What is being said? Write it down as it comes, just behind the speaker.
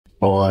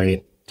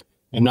boy.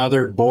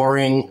 Another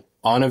boring,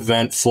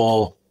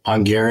 uneventful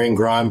Hungarian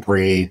Grand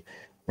Prix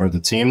where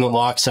the team that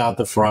locks out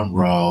the front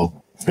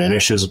row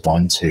finishes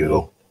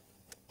 1-2.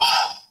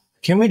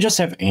 Can we just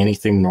have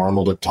anything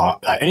normal to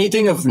talk,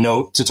 anything of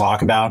note to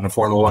talk about in a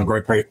Formula One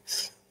Grand Prix?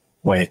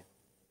 Wait,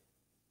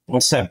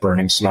 what's that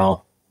burning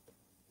smell?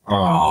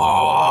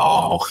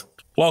 Oh.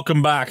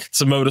 Welcome back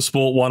to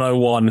Motorsport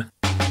 101.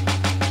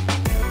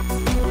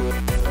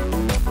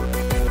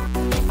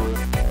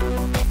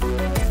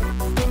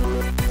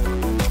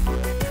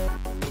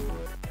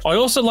 I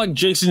also like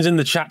Jason's in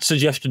the chat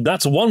suggestion.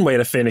 That's one way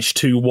to finish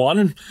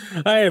 2-1.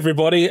 Hey,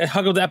 everybody.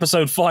 Welcome to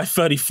episode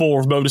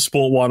 534 of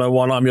Motorsport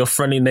 101. I'm your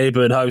friendly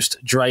neighborhood host,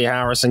 Dre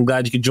Harris, and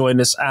glad you could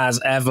join us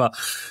as ever.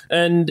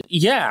 And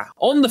yeah,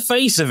 on the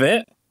face of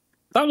it,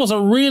 that was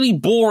a really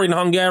boring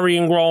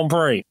Hungarian Grand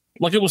Prix.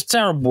 Like, it was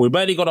terrible. We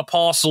barely got a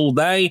pass all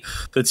day.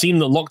 The team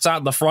that locked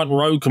out the front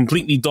row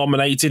completely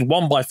dominated,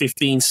 won by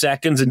 15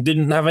 seconds, and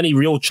didn't have any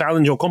real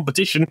challenge or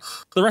competition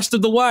the rest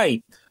of the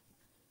way.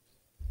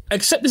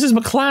 Except this is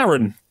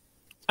McLaren,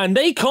 and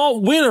they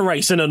can't win a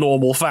race in a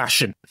normal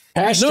fashion.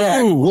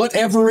 Hashtag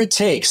whatever it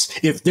takes.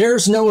 If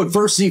there's no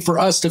adversity for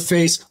us to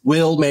face,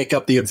 we'll make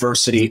up the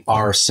adversity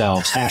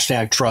ourselves.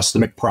 Hashtag trust the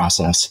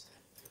McProcess.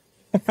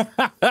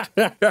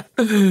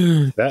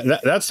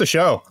 That's the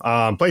show.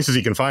 Places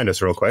you can find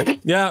us real quick.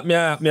 Yeah.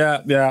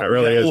 That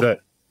really is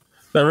it.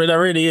 That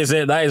really is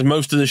it. That is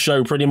most of the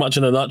show pretty much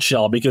in a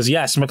nutshell, because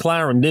yes,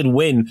 McLaren did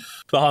win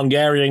the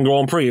Hungarian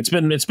Grand Prix. It's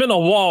been a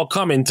while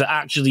coming to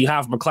actually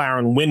have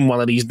McLaren win one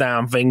of these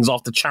damn things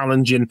after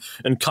challenging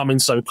and coming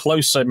so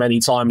close so many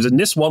times. And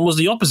this one was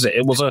the opposite.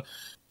 It was a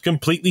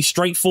completely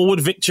straightforward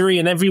victory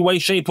in every way,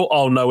 shape, or...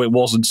 Oh, no, it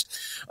wasn't.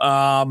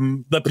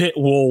 The pit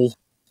wall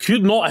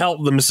could not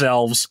help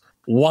themselves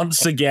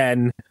once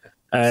again.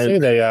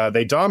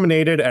 They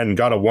dominated and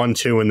got a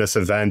 1-2 in this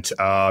event,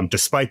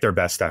 despite their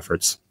best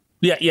efforts.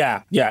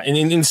 Yeah.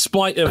 In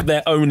spite of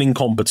their own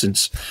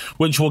incompetence,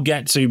 which we'll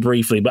get to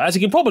briefly. But as you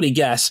can probably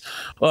guess,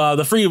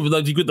 the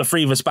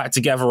three of us back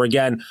together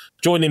again.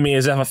 Joining me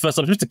as ever, first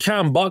up, Mr.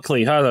 Cam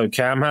Buckley. Hello,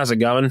 Cam. How's it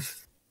going?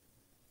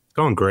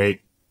 Going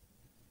great.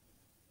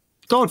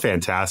 Going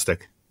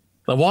fantastic.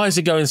 Now, why is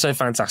it going so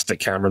fantastic,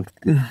 Cameron?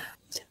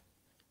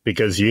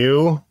 Because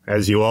you,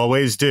 as you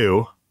always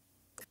do,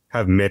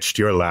 have mitched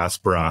your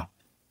last bra.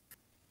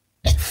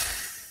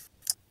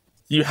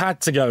 You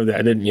had to go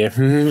there, didn't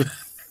you?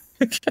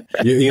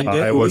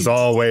 I was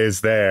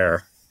always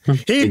there.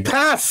 He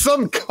passed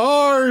some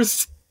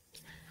cars.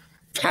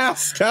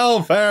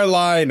 Pascal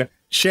Wehrlein,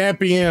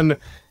 champion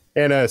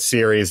in a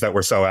series that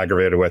we're so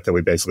aggravated with that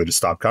we basically just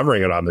stopped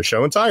covering it on the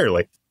show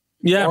entirely.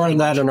 Yeah, more on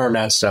that in our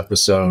next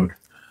episode.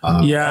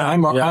 I'm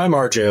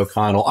RJ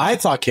O'Connell. I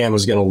thought Cam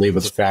was going to leave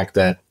with the fact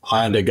that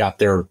Honda got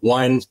their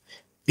one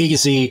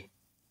easy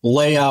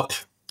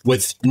layup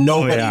with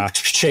nobody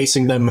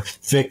chasing them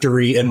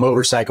victory in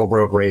motorcycle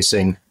road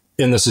racing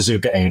in the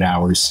Suzuka 8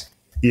 hours.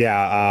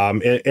 Yeah,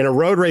 in a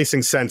road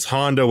racing sense,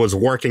 Honda was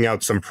working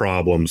out some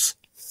problems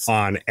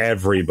on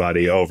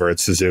everybody over at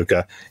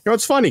Suzuka. You know,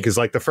 it's funny because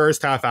like the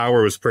first half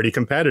hour was pretty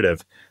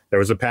competitive. There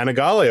was a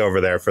Panigale over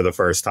there for the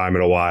first time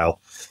in a while.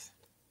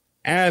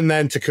 And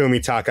then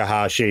Takumi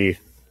Takahashi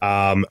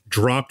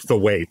dropped the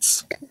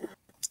weights.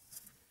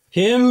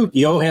 Him,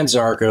 Johan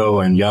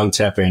Zarco, and young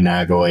Tepe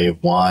Nagoe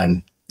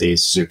won the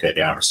Suzuka 8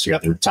 hours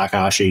together.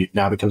 Takahashi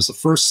now becomes the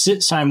first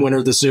sit-time winner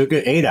of the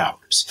Suzuka 8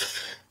 hours,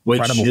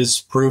 which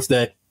is proof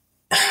that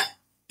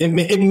it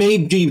may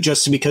be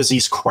just because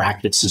he's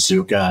cracked at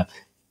Suzuka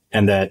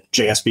and that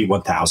JSB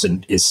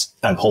 1000 is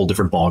a whole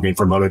different ballgame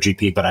for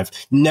MotoGP, but I've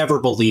never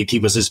believed he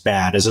was as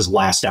bad as his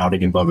last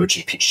outing in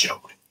MotoGP showed.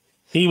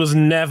 He was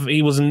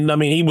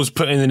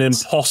put in an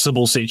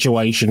impossible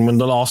situation when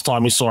the last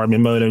time we saw him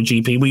in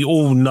MotoGP. We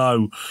all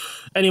know,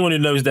 anyone who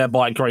knows their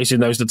bike racing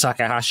knows that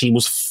Takahashi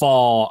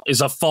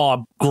is a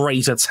far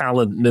greater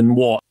talent than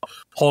what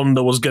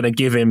Honda was going to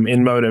give him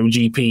in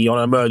MotoGP on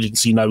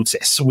emergency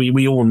notice.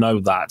 We all know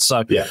that.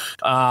 So,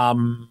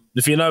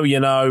 if you know,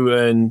 you know,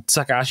 and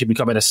Takahashi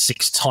becoming a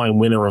 6-time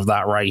winner of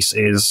that race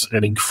is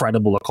an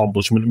incredible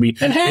accomplishment.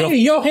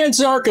 Johan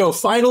Zarco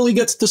finally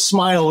gets to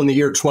smile in the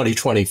year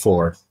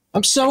 2024.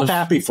 I'm so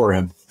happy for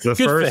him. The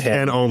first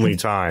and only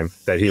time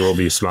that he will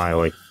be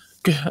smiling.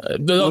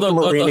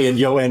 Marini and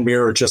Johan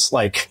Mir are just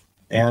like,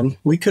 and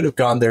we could have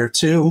gone there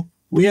too.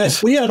 We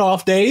had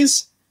off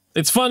days.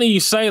 It's funny you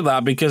say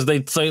that because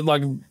they say,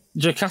 like,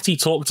 Ducati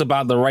talked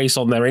about the race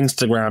on their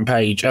Instagram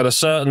page, and a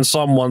certain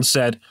someone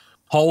said,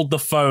 "Hold the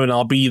phone,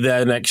 I'll be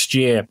there next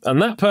year."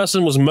 And that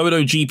person was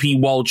MotoGP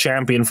world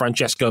champion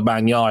Francesco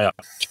Bagnaia.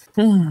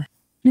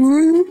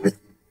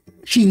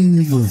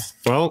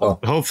 Well,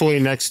 hopefully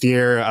next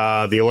year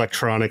the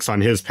electronics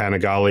on his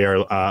Panigale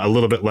are a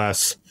little bit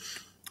less,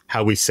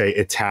 how we say,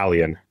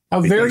 Italian. How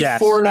very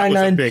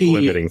 499p big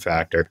limiting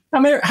factor.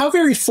 How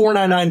very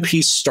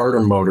 499p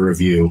starter motor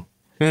of you.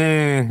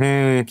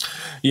 Yeah,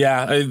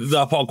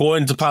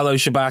 according to Paolo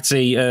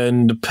Sciabatti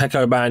and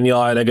Pecco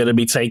Bagnaia, they're going to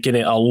be taking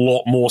it a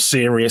lot more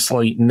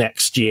seriously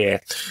next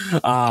year.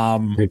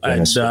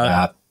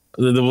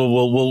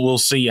 We'll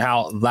see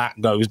how that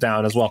goes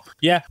down as well.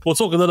 Yeah, we'll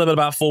talk a little bit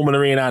about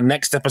Formula E in our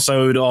next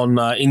episode on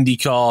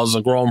IndyCar's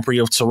Grand Prix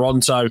of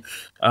Toronto.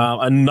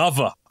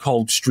 Another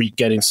cold streak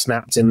getting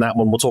snapped in that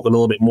one. We'll talk a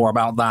little bit more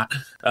about that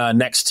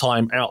next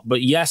time out.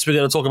 But yes, we're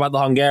going to talk about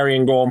the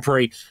Hungarian Grand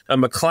Prix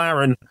and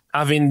McLaren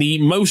having the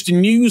most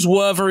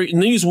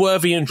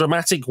newsworthy and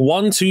dramatic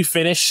 1-2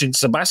 finish since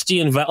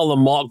Sebastian Vettel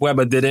and Mark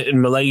Webber did it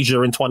in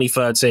Malaysia in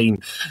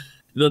 2013.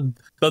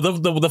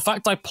 The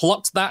fact I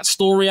plucked that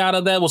story out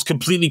of there was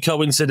completely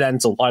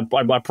coincidental. I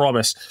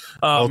promise.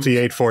 Multi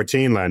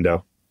 814,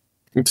 Lando.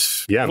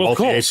 Yeah,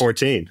 multi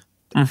 814.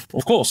 Of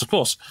course.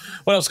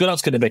 What else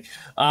could it be?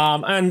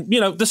 And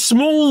the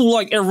small,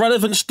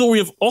 irrelevant story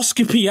of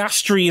Oscar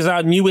Piastri is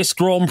our newest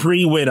Grand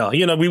Prix winner. We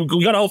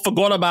kind of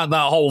forgot about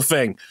that whole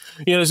thing.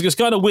 It's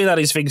kind of weird how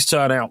these things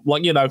turn out.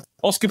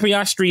 Oscar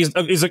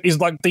Piastri is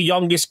like the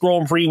youngest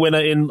Grand Prix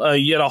winner in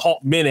a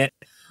hot minute.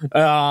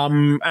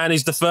 And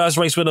he's the first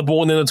race winner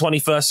born in the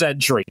 21st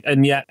century,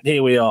 and yet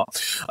here we are.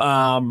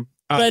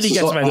 This is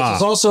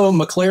also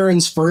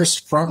McLaren's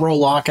first front row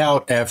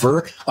lockout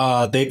ever.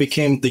 They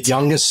became the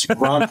youngest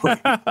Grand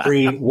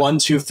Prix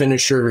 1-2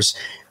 finishers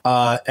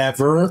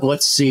ever.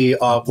 Let's see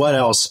what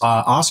else.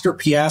 Oscar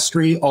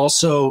Piastri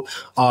also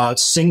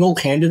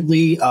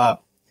single-handedly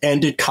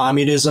ended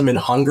communism in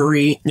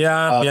Hungary.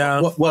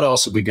 What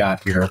else have we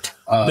got here?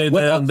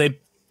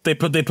 They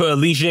put a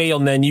Ligier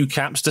on their new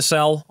caps to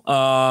sell.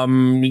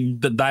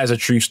 That is a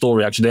true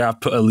story, actually. They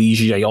have put a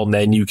Ligier on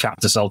their new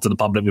cap to sell to the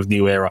public with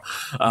New Era.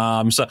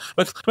 So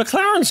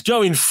McLaren's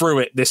going through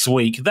it this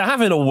week. They're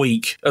having a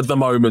week at the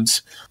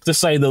moment, to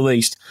say the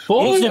least.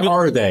 Boy,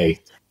 are they?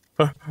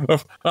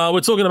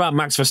 We're talking about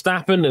Max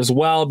Verstappen as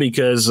well,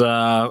 because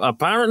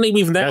apparently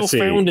we've now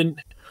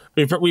found...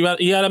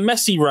 He had a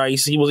messy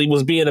race. He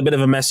was being a bit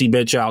of a messy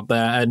bitch out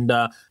there. And,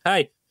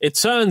 hey... It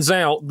turns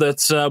out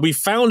that we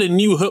found a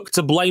new hook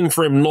to blame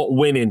for him not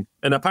winning.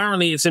 And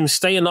apparently it's him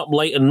staying up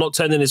late and not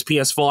turning his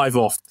PS5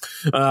 off.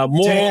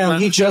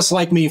 Damn, he's just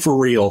like me for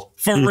real.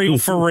 For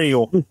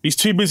real. He's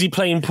too busy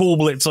playing Pool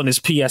Blitz on his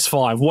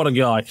PS5. What a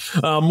guy.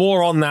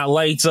 More on that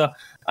later.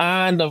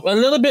 And a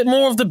little bit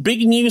more of the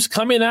big news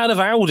coming out of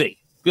Audi.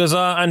 Because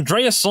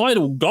Andreas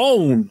Seidel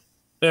gone.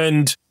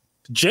 And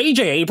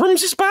J.J.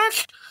 Abrams is back?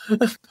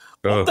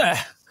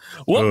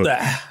 What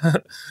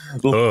the?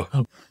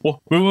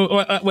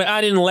 We're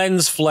adding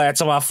lens flare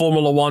to our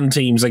Formula One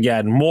teams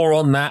again. More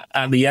on that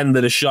at the end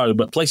of the show.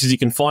 But places you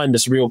can find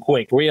us real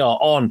quick. We are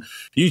on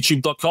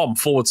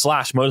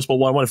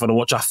youtube.com/Motorsport101 if you want to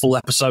watch our full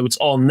episodes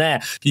on there.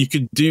 You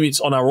could do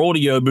it on our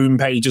audio boom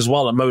page as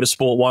well at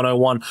Motorsport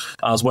 101,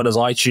 as well as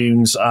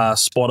iTunes,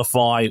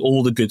 Spotify,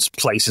 all the good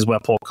places where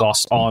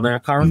podcasts are now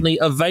currently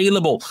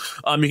available.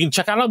 You can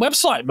check out our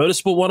website,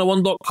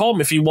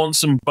 motorsport101.com, if you want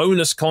some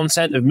bonus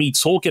content of me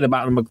talking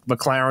about the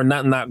McLaren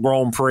and that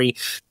Grand Prix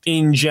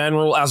in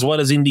general, as well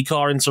as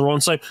IndyCar in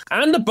Toronto,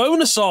 and a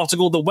bonus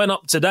article that went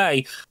up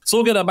today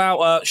talking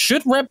about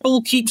should Red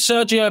Bull keep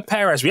Sergio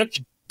Perez. We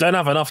actually don't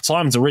have enough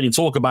time to really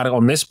talk about it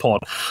on this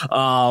pod.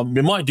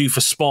 We might do for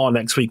Spa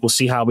next week. We'll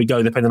see how we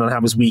go, depending on how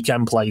his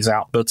weekend plays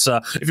out. But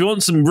if you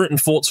want some written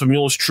thoughts from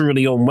yours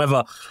truly on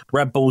whether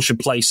Red Bull should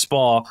play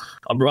Spa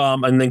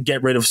and then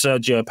get rid of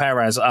Sergio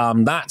Perez,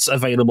 that's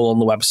available on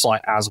the website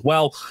as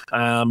well.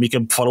 You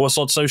can follow us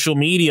on social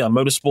media,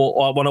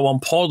 Motorsport 101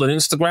 Pod on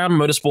Instagram,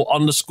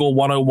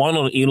 Motorsport_101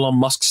 on Elon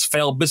Musk's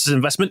failed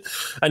business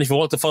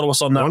according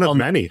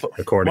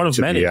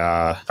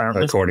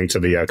to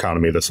the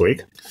economy this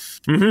week.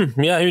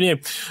 Mm-hmm. Yeah, who knew?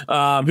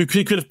 Who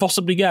could have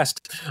possibly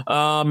guessed?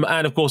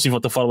 And of course, if you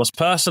want to follow us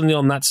personally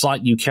on that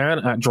site, you can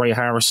at Dre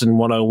Harrison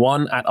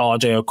 101, at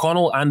RJ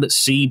O'Connell, and at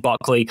C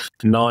Buckley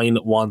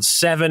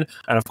 917.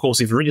 And of course,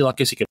 if you really like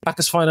us, you can back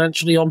us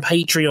financially on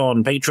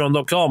Patreon,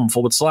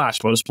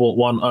 patreon.com/Motorsport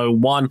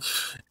 101.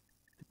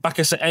 Back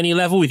us at any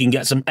level. We can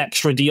get some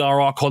extra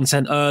DRR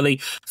content early.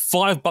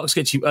 $5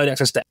 gets you early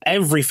access to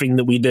everything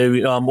that we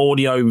do,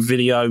 audio,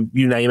 video,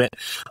 you name it.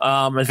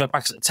 And if you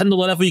back us at $10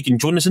 level, you can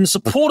join us in the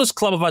supporters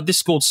club of our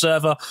Discord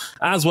server,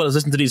 as well as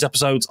listen to these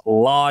episodes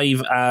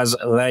live as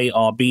they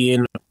are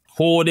being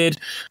recorded,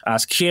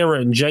 as Kira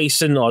and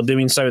Jason are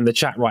doing so in the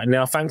chat right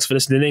now. Thanks for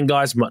listening in,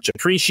 guys. Much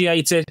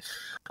appreciated.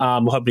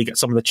 We'll hopefully get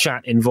some of the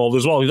chat involved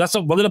as well. That's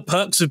one of the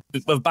perks of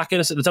backing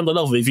us at the $10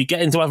 level. If you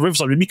get into our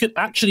Riverside room, you can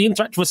actually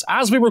interact with us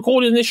as we're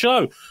recording this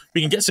show.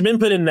 We can get some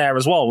input in there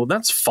as well.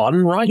 That's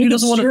fun, right? You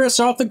doesn't want to steer us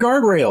off the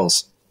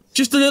guardrails?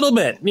 Just a little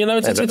bit.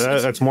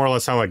 That's more or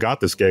less how I got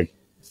this gig.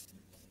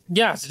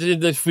 Yeah,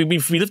 we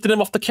lifted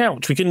him off the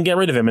couch. We couldn't get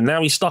rid of him, and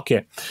now he's stuck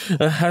here,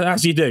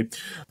 as you do.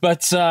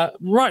 But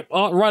right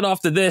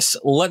after this,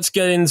 let's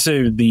get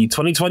into the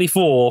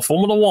 2024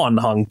 Formula One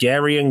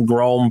Hungarian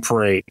Grand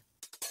Prix.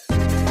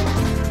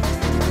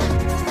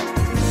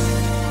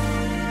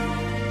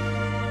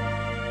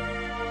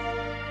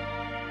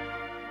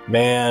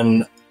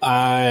 Man,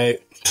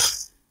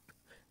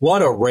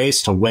 what a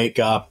race to wake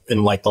up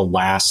in like the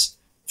last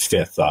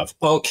fifth of.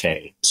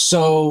 Okay,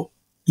 so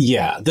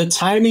yeah, the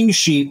timing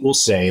sheet will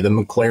say the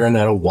McLaren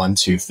had a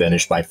 1-2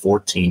 finish by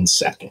 14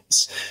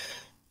 seconds.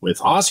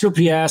 with Oscar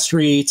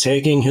Piastri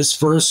taking his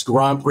first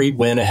Grand Prix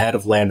win ahead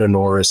of Lando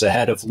Norris,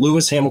 ahead of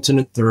Lewis Hamilton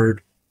in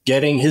third,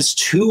 getting his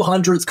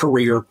 200th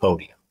career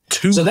podium.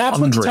 200. So that's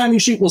what the timing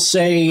sheet will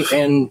say,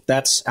 and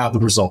that's how the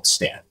results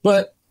stand.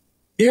 But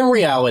in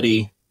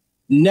reality,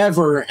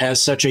 never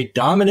has such a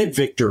dominant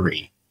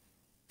victory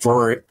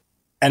for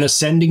an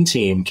ascending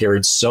team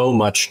carried so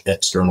much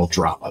external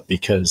drama,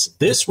 because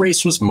this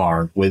race was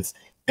marred with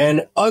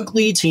an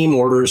ugly team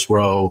orders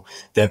row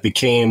that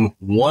became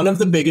one of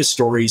the biggest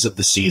stories of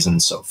the season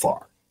so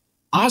far.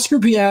 Oscar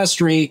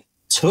Piastri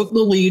took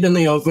the lead in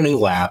the opening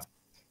lap,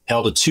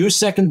 held a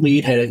 2-second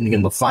lead heading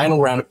in the final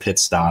round of pit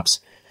stops,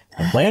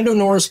 and Lando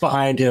Norris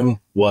behind him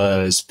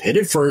was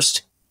pitted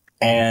first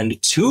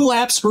and 2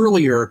 laps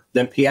earlier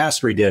than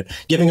Piastri did,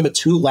 giving him a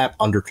 2-lap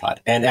undercut.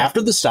 And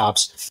after the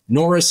stops,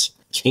 Norris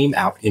came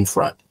out in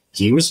front.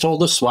 He was told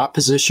to swap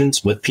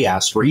positions with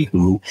Piastri,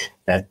 who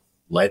had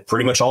led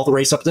pretty much all the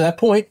race up to that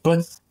point,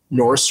 but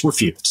Norris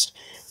refused.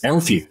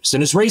 And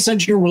his race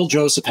engineer, Will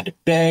Joseph, had to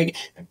beg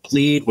and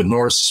plead with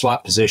Norris to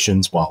swap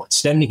positions while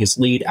extending his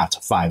lead out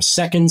to 5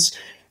 seconds.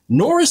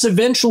 Norris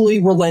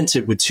eventually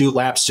relented with 2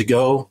 laps to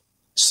go,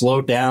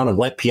 slowed down and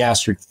let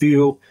Piastri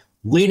fuel,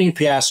 leading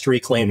Piastri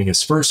claiming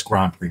his first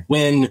Grand Prix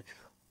win.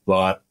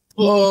 But,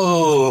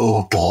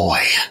 oh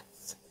boy.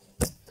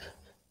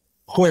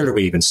 Where do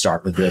we even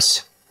start with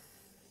this?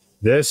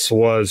 This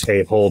was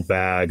a whole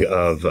bag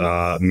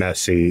of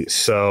messy.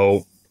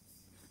 So,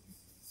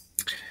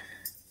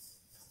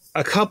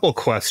 a couple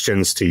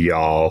questions to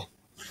y'all.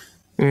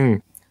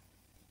 Who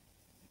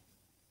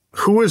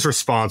is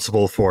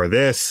responsible for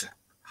this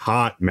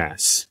hot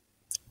mess?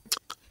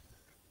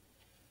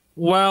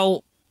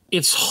 Well,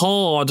 it's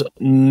hard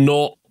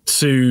not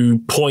to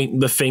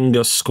point the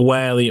finger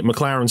squarely at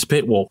McLaren's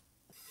pit wall.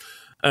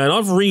 And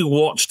I've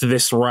rewatched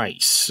this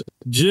race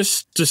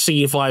just to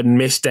see if I'd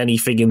missed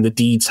anything in the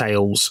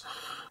details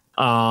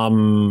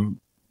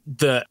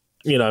that,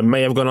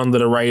 may have gone under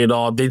the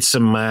radar, did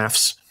some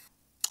maths.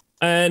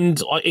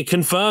 And it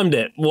confirmed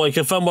it. Well, it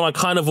confirmed what I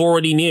kind of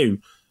already knew.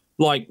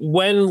 Like,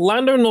 when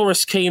Lando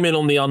Norris came in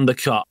on the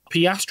undercut,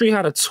 Piastri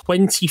had a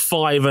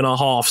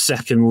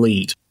 25.5-second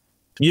lead.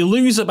 You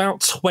lose about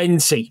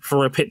 20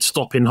 for a pit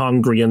stop in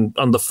Hungary and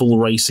under full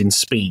racing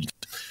speed.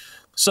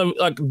 So,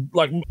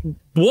 like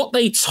what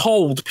they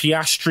told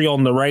Piastri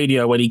on the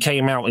radio when he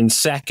came out in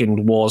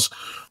second was,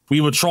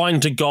 we were trying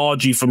to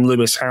guard you from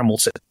Lewis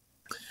Hamilton.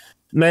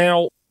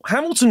 Now,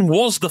 Hamilton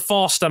was the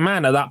faster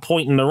man at that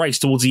point in the race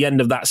towards the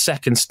end of that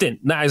second stint.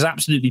 That is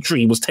absolutely true.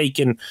 He was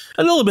taking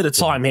a little bit of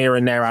time here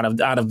and there out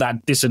of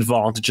that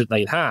disadvantage that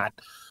they'd had.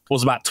 It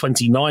was about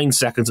 29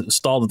 seconds at the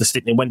start of the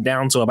stint. It went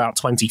down to about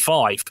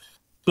 25.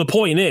 The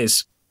point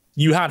is,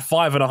 you had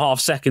 5.5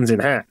 seconds in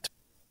hand.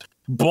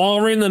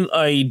 Barring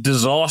a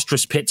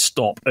disastrous pit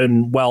stop,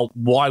 and, well,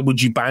 why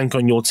would you bank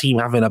on your team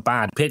having a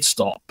bad pit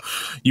stop?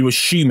 You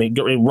assume it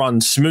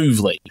runs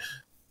smoothly.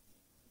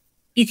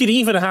 You could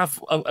even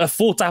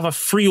afford to have a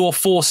 3 or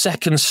 4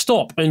 second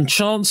stop, and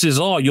chances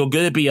are you're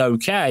going to be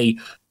okay.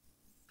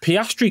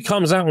 Piastri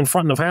comes out in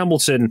front of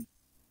Hamilton,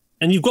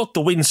 and you've got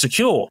the win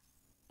secure.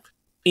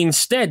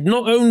 Instead,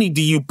 not only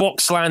do you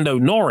box Lando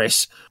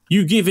Norris,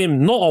 you give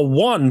him not a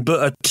 1,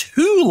 but a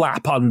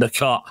 2-lap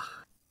undercut,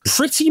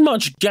 pretty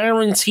much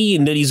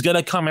guaranteeing that he's going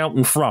to come out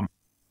in front.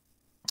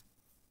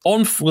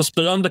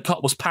 The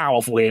undercut was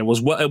powerful here. It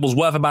was worth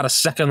about 1.5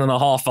 seconds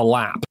a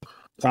lap.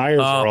 Tires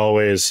are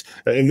always,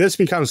 and this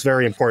becomes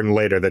very important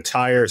later, the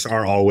tires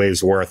are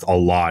always worth a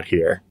lot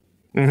here.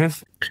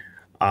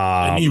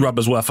 Mm-hmm. New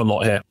rubber's worth a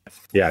lot here.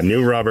 Yeah,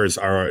 new rubbers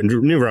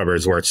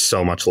worth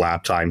so much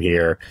lap time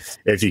here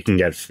if you can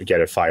get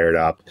it fired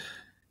up.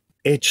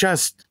 It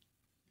just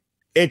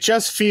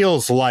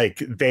feels like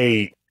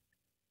they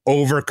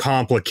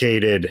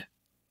overcomplicated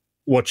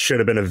what should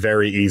have been a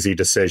very easy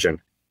decision.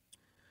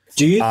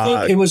 Do you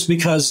think it was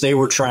because they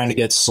were trying to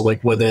get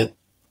slick with it?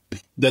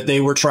 That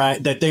they were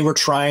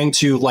trying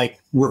to like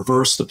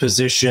reverse the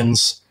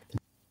positions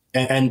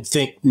and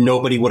think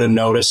nobody would have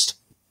noticed?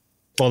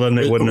 Well, then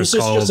they wouldn't have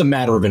called. It's just a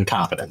matter of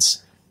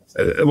incompetence.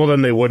 Well,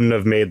 then they wouldn't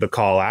have made the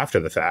call after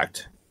the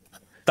fact.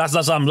 That's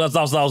what I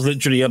was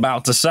literally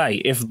about to say.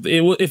 If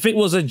it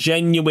was a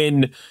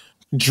genuine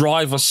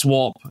driver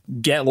swap,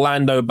 get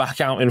Lando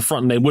back out in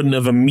front, and they wouldn't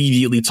have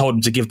immediately told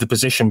him to give the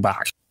position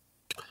back.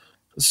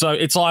 So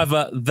it's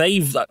either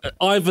that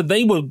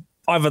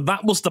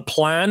was the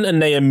plan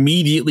and they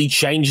immediately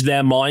changed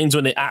their minds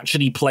when it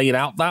actually played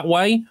out that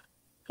way,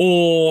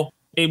 or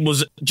it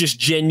was just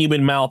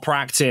genuine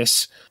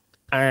malpractice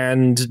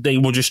and they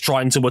were just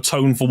trying to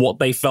atone for what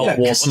they felt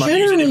was.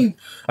 And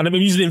I'm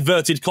using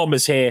inverted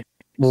commas here.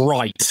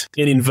 Right,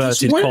 in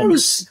inverted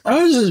commas.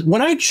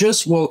 When I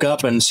just woke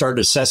up and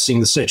started assessing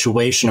the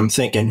situation, I'm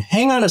thinking,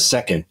 hang on a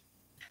second.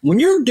 When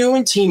you're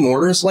doing team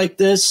orders like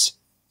this,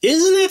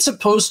 isn't it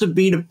supposed to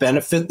be to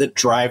benefit the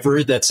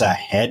driver that's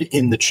ahead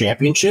in the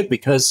championship?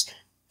 Because,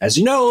 as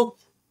you know,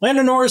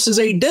 Lando Norris is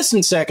a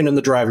distant second in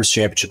the Drivers'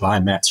 Championship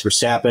behind Max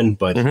Verstappen,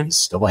 but he's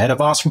still ahead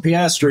of Oscar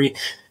Piastri.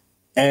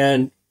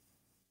 And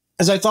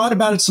as I thought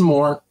about it some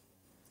more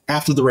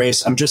after the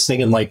race, I'm just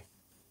thinking, like,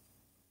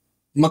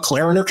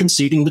 McLaren are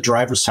conceding the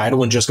driver's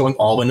title and just going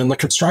all in the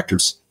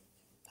constructors.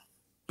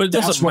 But it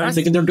That's what I'm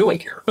thinking they're doing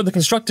here. But the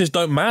constructors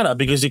don't matter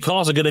because your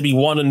cars are going to be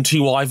 1 and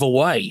 2 either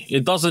way.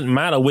 It doesn't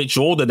matter which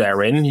order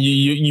they're in.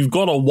 You've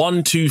got a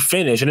 1-2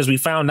 finish, and as we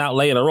found out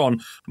later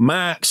on,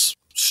 Max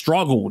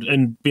struggled,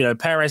 and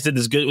Perez did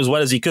as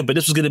well as he could. But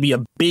this was going to be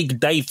a big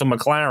day for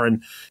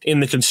McLaren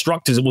in the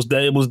constructors. It was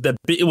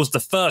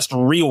the first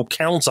real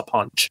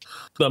counterpunch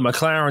that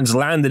McLaren's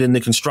landed in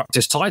the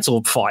constructors'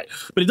 title fight.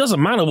 But it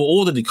doesn't matter what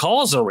order the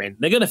cars are in;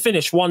 they're going to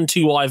finish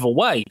 1-2 either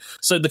way.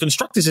 So the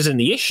constructors isn't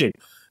the issue.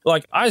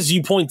 Like, as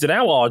you pointed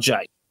out,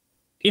 RJ,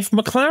 if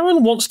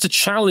McLaren wants to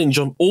challenge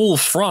on all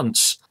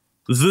fronts,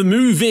 the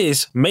move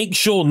is make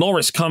sure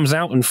Norris comes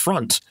out in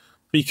front.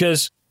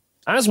 Because,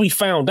 as we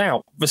found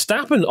out,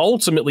 Verstappen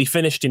ultimately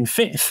finished in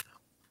 5th.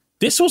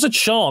 This was a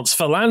chance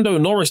for Lando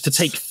Norris to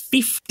take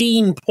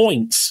 15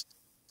 points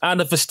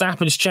out of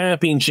Verstappen's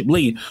championship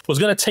lead. Was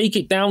going to take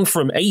it down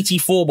from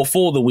 84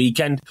 before the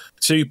weekend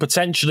to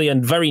potentially a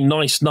very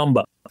nice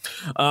number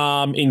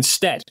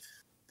instead.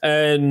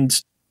 And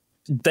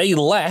they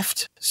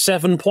left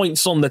 7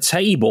 points on the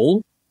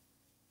table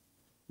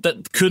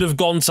that could have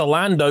gone to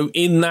Lando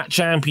in that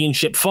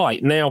championship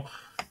fight. Now,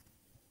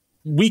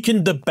 we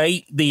can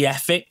debate the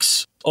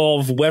ethics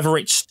of whether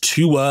it's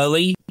too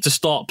early to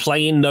start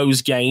playing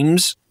those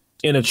games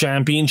in a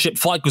championship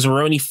fight because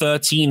we're only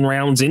 13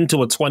 rounds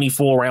into a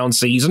 24-round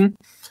season.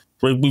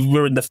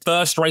 We're in the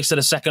first race of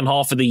the second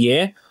half of the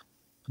year,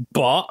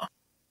 but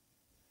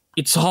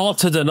it's hard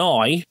to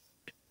deny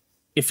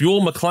if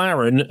you're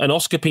McLaren and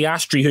Oscar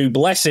Piastri, who,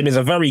 bless him, is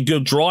a very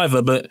good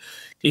driver, but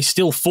is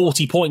still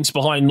 40 points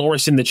behind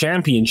Norris in the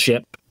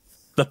championship,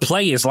 the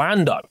play is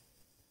Lando.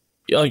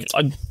 That's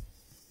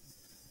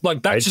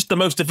just the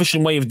most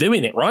efficient way of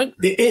doing it, right?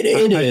 It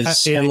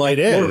is. It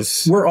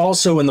is. We're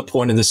also in the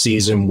point of the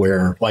season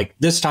where, like,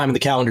 this time of the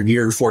calendar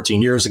year,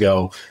 14 years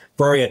ago,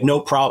 Ferrari had no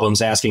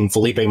problems asking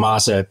Felipe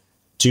Massa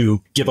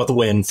to give up the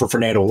win for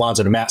Fernando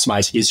Alonso to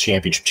maximize his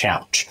championship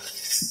challenge.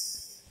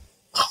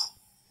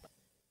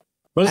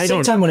 But at the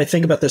same time, when I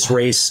think about this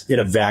race in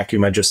a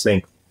vacuum, I just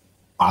think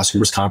Oscar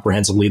was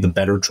comprehensively the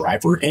better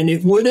driver, and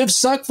it would have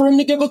sucked for him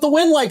to give up the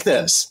win like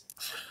this.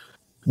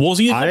 Was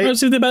he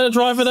comprehensively the better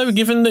driver, though,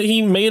 given that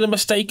he made a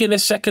mistake in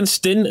his second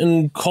stint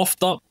and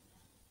coughed up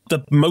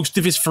most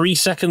of his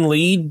 3-second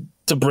lead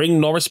to bring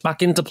Norris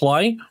back into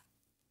play?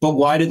 But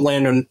why did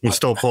Lando... He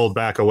still pulled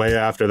back away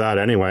after that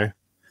anyway.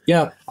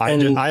 Yeah.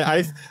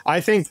 I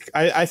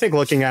think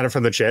looking at it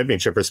from the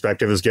championship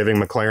perspective is giving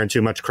McLaren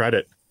too much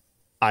credit.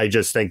 I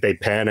just think they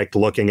panicked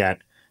looking at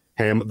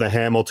the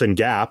Hamilton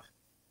gap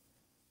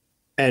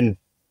and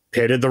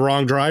pitted the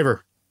wrong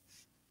driver.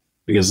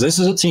 Because this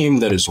is a team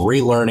that is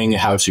relearning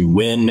how to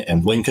win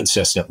and win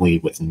consistently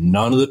with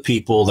none of the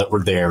people that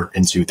were there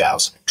in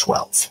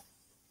 2012.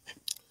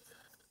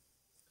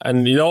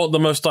 And you know what the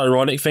most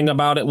ironic thing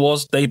about it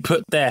was? They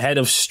put their head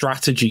of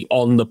strategy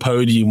on the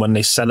podium when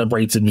they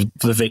celebrated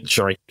the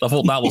victory. I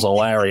thought that was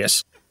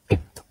hilarious.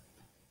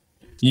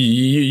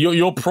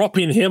 You're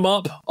propping him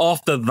up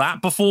after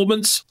that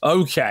performance?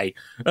 Okay.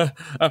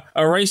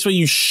 A race where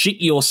you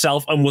shit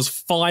yourself and was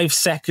 5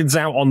 seconds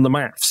out on the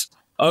maths.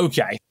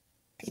 Okay.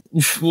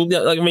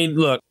 I mean,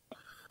 look.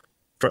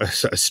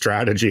 A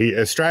strategy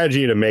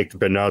to make the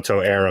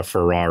Binotto era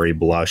Ferrari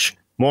blush.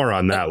 More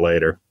on that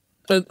later.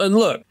 And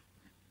look,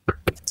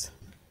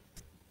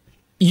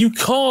 you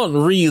can't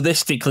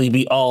realistically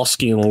be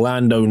asking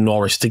Lando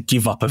Norris to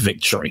give up a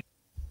victory.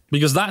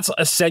 Because that's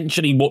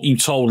essentially what you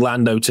told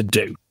Lando to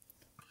do.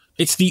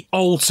 It's the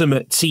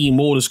ultimate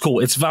team orders call.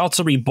 It's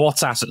Valtteri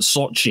Bottas at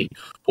Sochi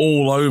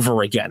all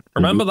over again.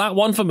 Remember that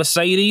one for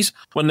Mercedes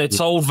when they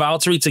told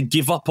Valtteri to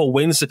give up a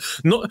win? So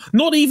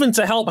not even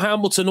to help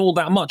Hamilton all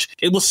that much.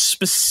 It was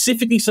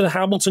specifically so that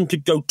Hamilton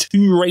could go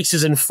 2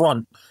 races in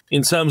front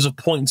in terms of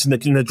points in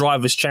the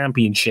Drivers'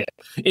 Championship.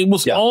 It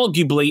was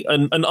arguably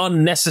an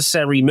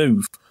unnecessary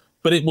move,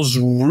 but it was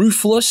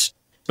ruthless,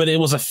 but it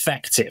was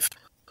effective.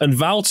 And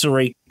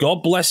Valtteri,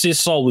 God bless his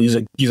soul,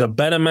 he's a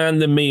better man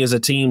than me as a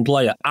team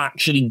player,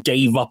 actually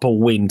gave up a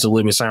win to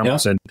Lewis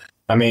Hamilton. Yeah.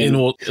 I mean,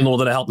 in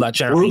order to help that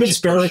championship.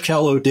 Rubens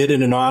Barrichello did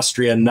it in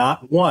Austria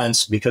not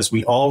once, because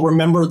we all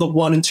remember the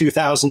one in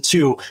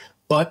 2002,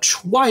 but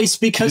twice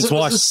because it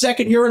was the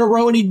second year in a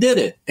row and he did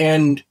it.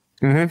 And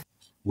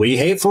we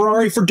hate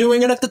Ferrari for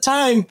doing it at the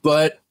time,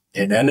 but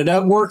it ended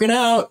up working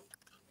out.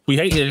 We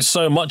hated it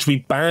so much we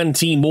banned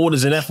team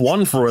orders in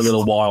F1 for a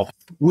little while.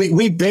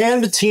 We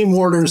banned team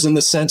orders in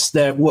the sense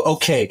that,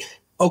 okay,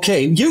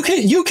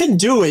 you can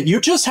do it.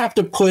 You just have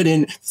to put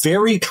in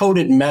very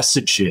coded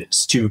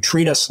messages to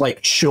treat us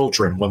like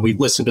children when we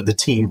listen to the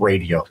team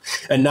radio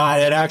and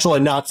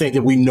not think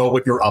that we know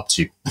what you're up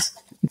to.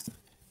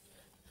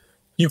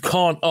 You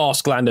can't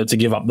ask Lando to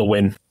give up the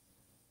win.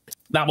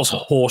 That was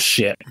horse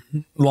shit.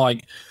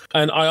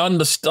 And I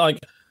understand,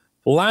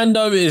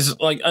 Lando is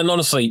and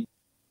honestly,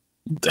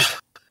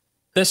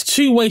 there's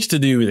 2 ways to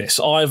do this.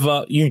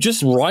 Either you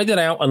just ride it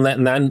out and let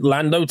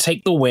Lando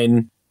take the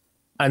win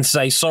and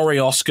say, sorry,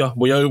 Oscar,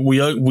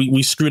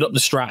 we screwed up the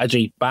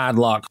strategy. Bad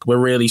luck. We're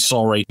really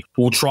sorry.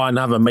 We'll try and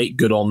have a make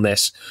good on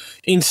this.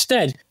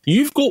 Instead,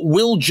 you've got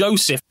Will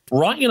Joseph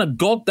writing a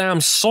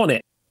goddamn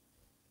sonnet,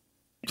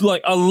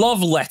 like a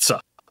love letter.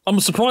 I'm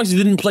surprised he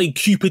didn't play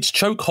Cupid's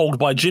Chokehold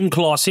by Gym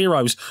Class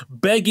Heroes,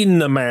 begging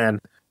the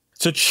man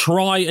to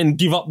try and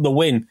give up the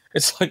win.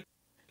 It's like,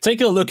 take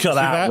a look at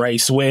that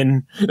race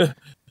win.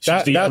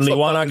 She's the only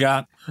one I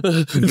got.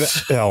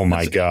 Oh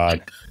my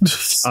God.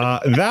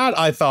 That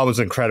I thought was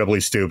incredibly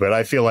stupid.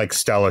 I feel like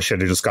Stella should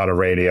have just got a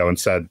radio and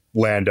said,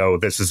 Lando,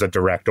 this is a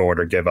direct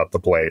order, give up the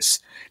place.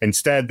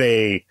 Instead,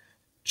 they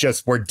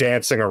just were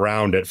dancing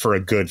around it for a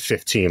good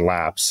 15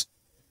 laps.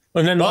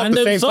 And then at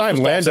the same time,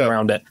 Lando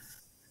around it.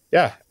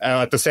 Yeah, and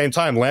at the same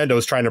time, Lando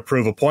was trying to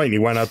prove a point. He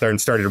went out there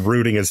and started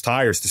rooting his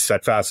tires to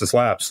set fastest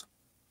laps.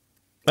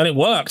 And it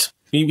worked.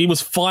 He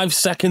was 5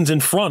 seconds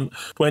in front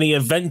when he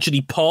eventually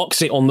parks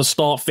it on the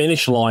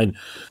start-finish line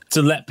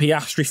to let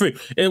Piastri through.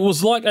 It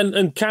was like,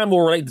 and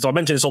Campbell related, I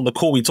mentioned this on the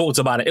call, we talked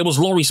about it. It was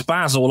Laurie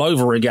Spaz all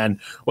over again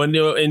when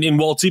in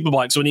World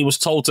Superbikes when he was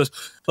told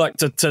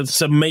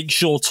to make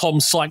sure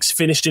Tom Sykes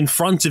finished in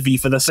front of you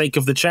for the sake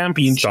of the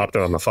championship. Stopped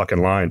it on the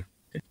fucking line.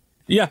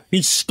 Yeah,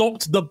 he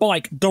stopped the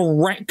bike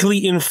directly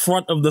in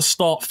front of the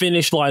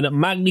start-finish line at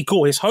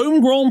Magny-Cours, his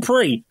home Grand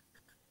Prix,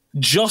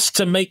 just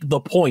to make the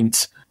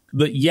point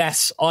that,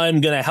 yes,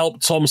 I'm going to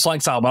help Tom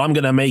Sykes out, but I'm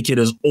going to make it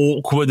as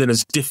awkward and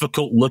as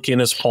difficult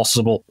looking as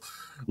possible.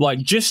 Like,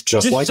 just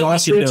like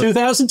last year in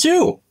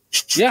 2002.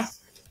 Yeah.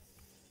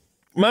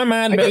 My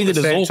man made it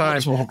as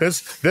awkward.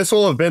 This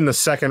will have been the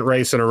second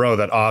race in a row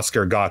that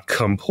Oscar got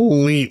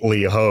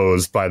completely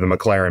hosed by the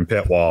McLaren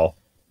pit wall,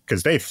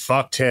 because they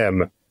fucked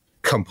him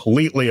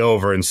completely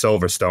over in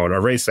Silverstone, a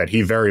race that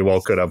he very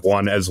well could have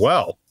won as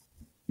well,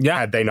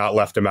 had they not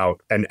left him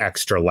out an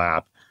extra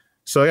lap.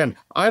 So again,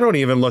 I don't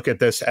even look at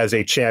this as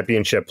a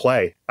championship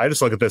play. I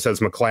just look at this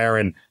as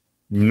McLaren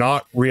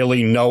not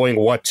really knowing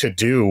what to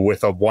do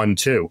with a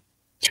 1-2.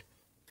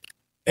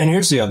 And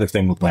here's the other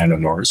thing with Lando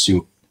Norris,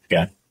 who,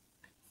 again,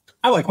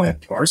 I like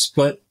Lando Norris,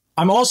 but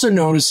I'm also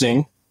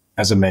noticing,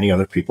 as of many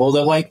other people,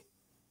 that, like,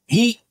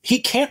 he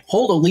can't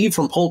hold a lead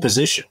from pole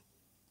position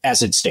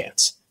as it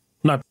stands.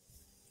 No.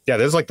 Yeah,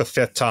 this is like the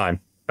fifth time.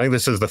 I think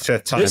this is the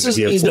fifth time. This is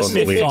the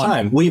fifth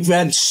time. We've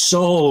had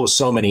so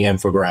many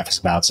infographics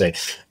about, say,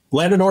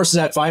 Lando Norris is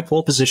at 5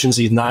 pole positions.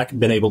 He's not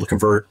been able to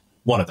convert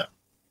one of them.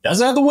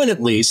 Doesn't have the win, at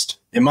least,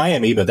 in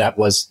Miami, but that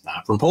was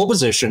not from pole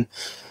position.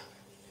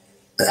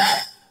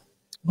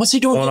 What's he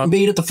doing getting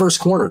beat at the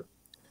first corner?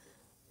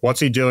 What's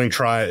he doing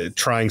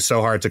trying so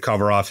hard to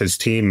cover off his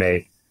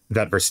teammate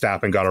that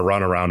Verstappen got a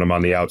run around him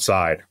on the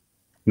outside?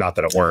 Not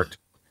that it worked.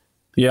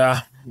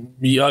 Yeah,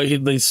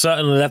 they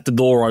certainly left the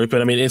door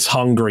open. I mean, it's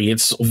Hungary.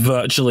 It's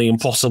virtually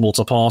impossible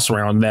to pass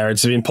around there.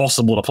 It's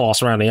impossible to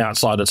pass around the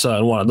outside of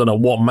turn one. I don't know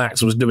what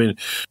Max was doing,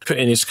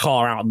 putting his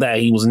car out there.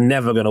 He was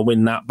never going to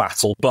win that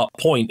battle. But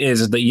point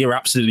is that you're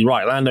absolutely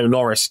right. Lando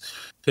Norris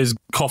has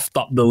coughed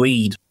up the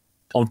lead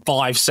on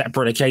 5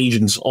 separate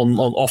occasions on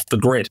off the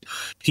grid.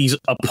 He's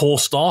a poor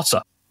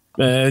starter.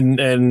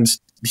 And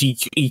he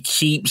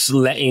keeps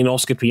letting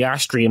Oscar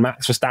Piastri and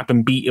Max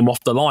Verstappen beat him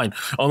off the line.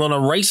 And on a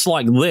race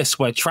like this,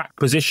 where track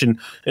position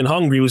in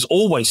Hungary was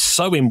always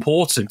so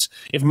important,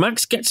 if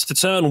Max gets to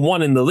turn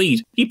 1 in the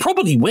lead, he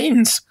probably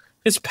wins.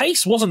 His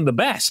pace wasn't the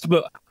best,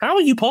 but how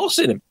are you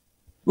passing him?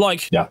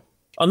 Like,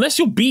 unless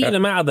you're beating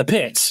him out of the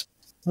pits,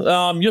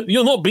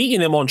 you're not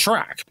beating him on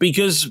track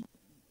because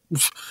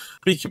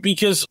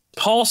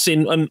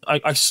passing, and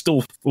I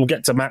still will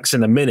get to Max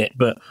in a minute,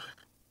 but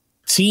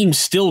teams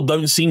still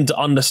don't seem to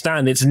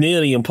understand it's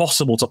nearly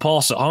impossible to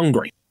pass at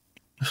Hungary.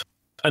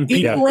 And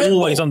people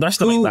always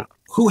underestimate that.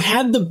 Who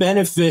had the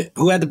benefit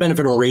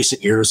in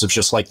recent years of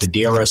just like the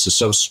DRS is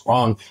so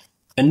strong,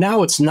 and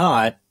now it's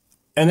not.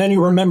 And then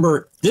you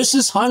remember, this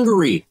is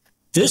Hungary.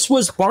 This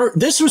was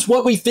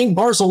what we think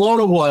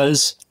Barcelona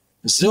was,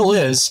 still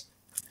is.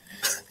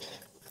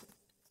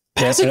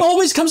 Passing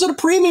always comes at a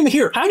premium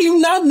here. How do you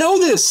not know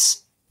this?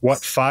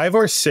 What 5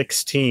 or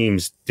 6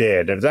 teams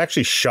did, and it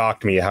actually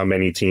shocked me how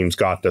many teams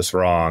got this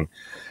wrong.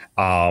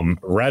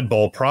 Red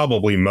Bull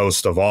probably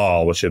most of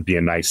all, which would be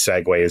a nice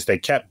segue, is they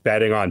kept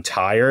betting on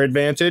tire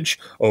advantage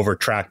over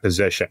track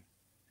position.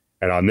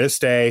 And on this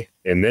day,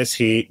 in this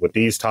heat, with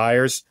these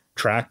tires,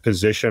 track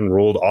position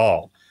ruled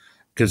all.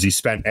 Because you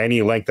spent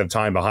any length of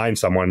time behind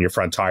someone, your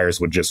front tires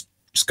would just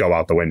go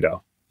out the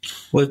window.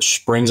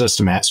 Which brings us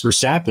to Max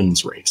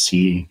Verstappen's race.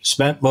 He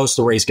spent most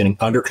of the race getting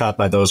undercut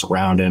by those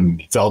around him.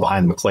 He fell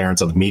behind the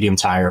McLarens on the medium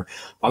tire.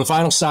 On the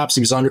final stops,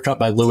 he was undercut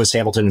by Lewis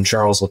Hamilton and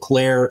Charles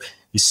Leclerc.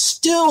 He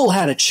still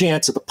had a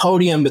chance at the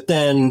podium, but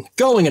then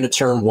going into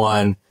turn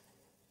 1,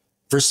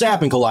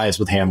 Verstappen collides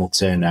with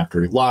Hamilton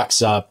after he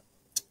locks up.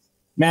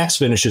 Max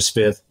finishes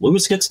 5th.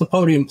 Lewis gets the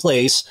podium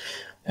place,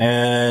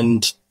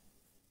 and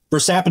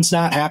Verstappen's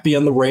not happy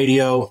on the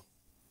radio.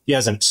 He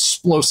has an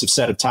explosive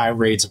set of tire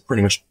raids of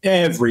pretty much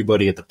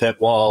everybody at the pit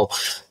wall.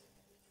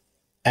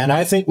 And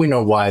I think we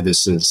know why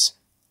this is.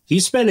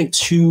 He's spending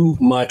too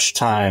much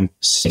time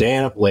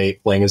staying up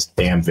late playing his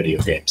damn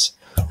video games.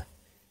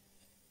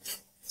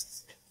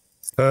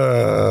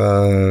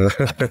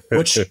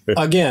 Which,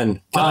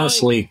 again,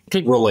 honestly,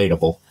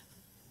 relatable.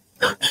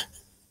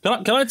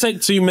 Can I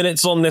take 2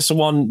 minutes on this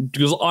one?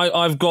 Because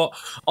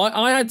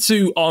I had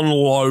to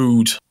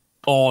unload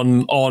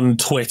on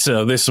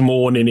Twitter this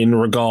morning in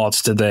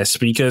regards to this,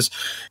 because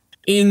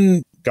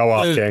in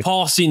the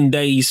passing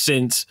days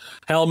since,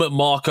 Helmut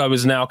Marko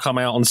has now come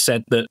out and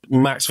said that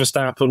Max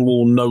Verstappen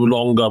will no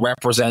longer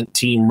represent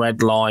Team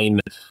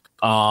Redline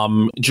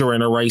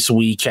during a race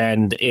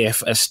weekend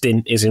if a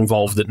stint is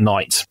involved at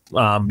night.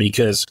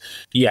 Because,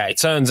 it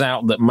turns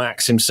out that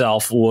Max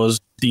himself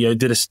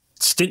did a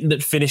stint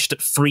that finished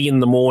at 3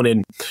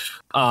 a.m.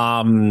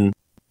 on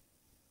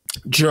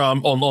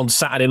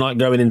Saturday night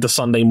going into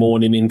Sunday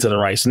morning into the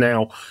race.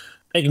 Now,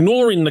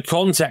 ignoring the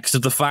context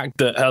of the fact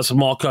that, as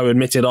Marko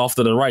admitted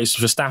after the race,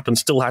 Verstappen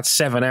still had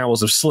 7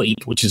 hours of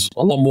sleep, which is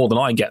a lot more than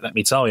I get, let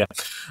me tell you.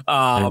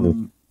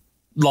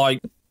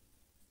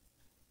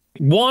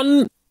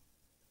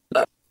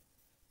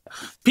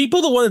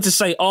 People that wanted to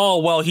say, oh,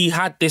 well, he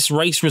had this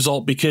race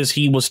result because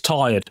he was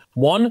tired.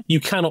 One,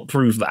 you cannot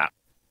prove that.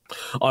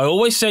 I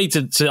always say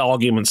to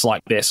arguments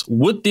like this,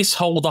 would this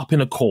hold up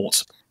in a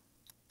court?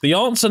 The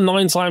answer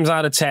 9 times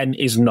out of 10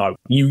 is no.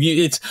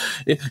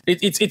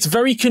 It's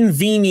very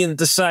convenient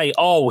to say,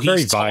 oh,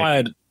 he's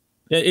tired.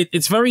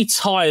 It's very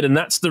tired, and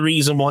that's the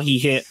reason why he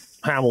hit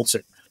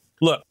Hamilton.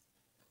 Look,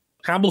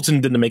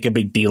 Hamilton didn't make a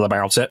big deal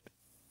about it.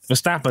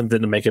 Verstappen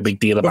didn't make a big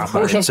deal about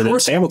that incident. Of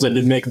course, Hamilton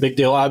didn't make a big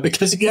deal out of it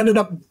because he ended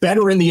up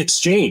better in the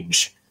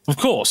exchange. Of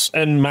course,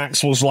 and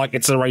Max was like,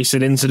 it's a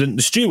racing incident.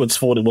 The stewards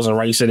thought it was a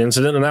racing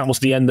incident, and that was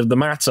the end of the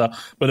matter.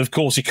 But of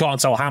course, you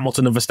can't tell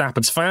Hamilton and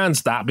Verstappen's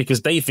fans that,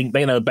 because they think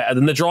they know better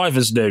than the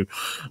drivers do.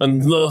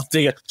 And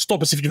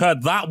stop us if you've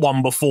heard that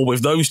one before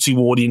with those two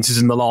audiences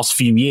in the last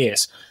few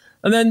years.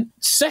 And then,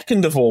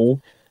 second of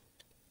all,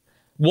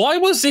 why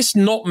was this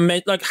not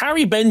meant? Like,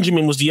 Harry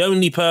Benjamin was the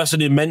only person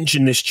who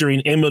mentioned this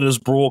during Imola's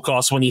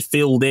broadcast when he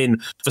filled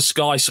in for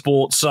Sky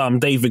Sports'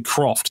 David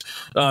Croft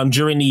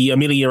during the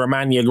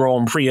Emilia-Romagna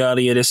Grand Prix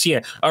earlier this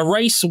year. A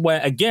race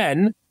where,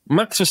 again,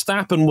 Max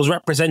Verstappen was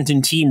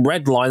representing Team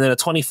Redline in a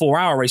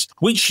 24-hour race,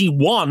 which he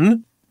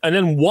won, and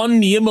then won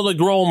the Imola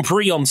Grand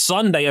Prix on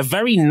Sunday. A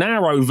very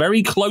narrow,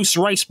 very close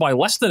race by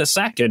less than a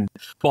second,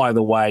 by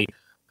the way.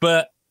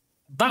 But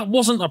that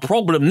wasn't a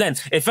problem then.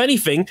 If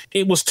anything,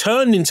 it was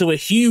turned into a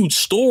huge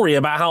story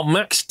about how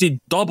Max did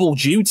double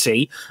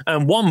duty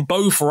and won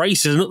both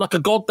races and looked like a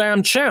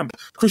goddamn champ.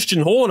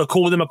 Christian Horner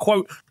called him a,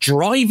 quote,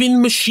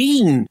 driving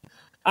machine,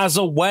 as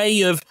a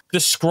way of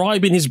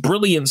describing his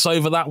brilliance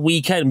over that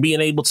weekend, being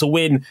able to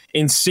win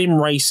in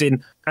sim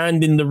racing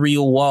and in the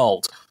real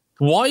world.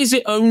 Why is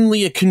it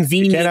only a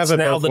convenience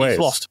now that it's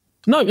lost?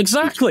 No,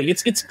 exactly.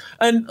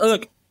 And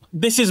look,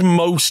 this is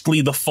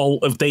mostly the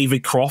fault of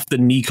David Croft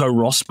and Nico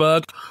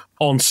Rosberg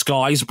on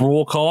Sky's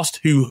broadcast,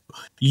 who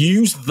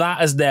used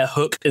that as their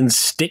hook and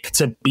stick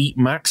to beat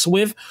Max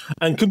with,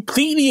 and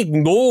completely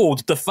ignored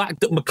the fact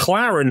that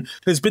McLaren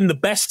has been the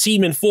best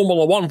team in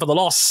Formula One for the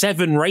last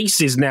 7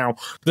 races now.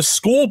 The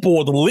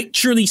scoreboard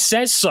literally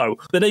says so,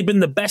 that they've been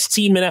the best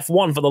team in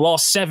F1 for the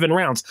last 7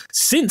 rounds,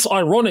 since,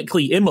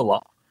 ironically,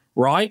 Imola,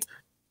 right?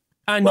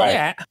 And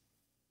yet,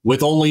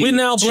 with only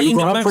 2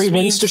 Grand Prix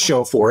wins to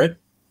show for it.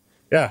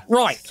 Yeah.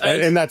 Right.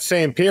 In that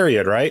same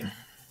period, right?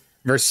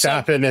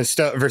 Verstappen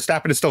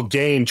has still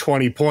gained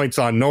 20 points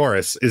on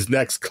Norris, his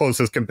next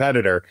closest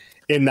competitor,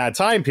 in that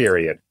time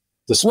period.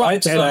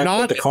 Despite the fact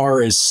that the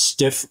car is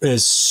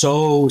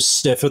so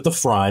stiff at the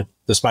front,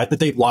 despite that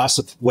they've lost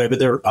the way with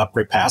their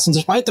upgrade pass, and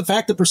despite the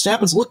fact that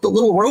Verstappen's looked a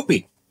little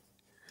ropey.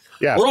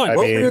 Yeah,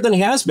 ropier than he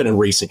has been in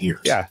recent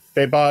years. Yeah,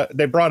 they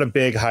brought a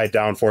big high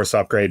downforce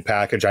upgrade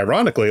package.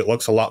 Ironically, it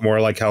looks a lot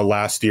more like how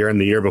last year and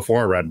the year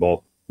before Red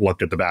Bull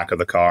looked at the back of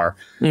the car.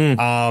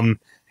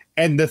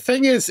 And the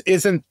thing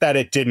isn't that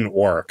it didn't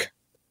work,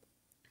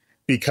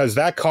 because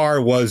that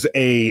car was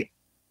a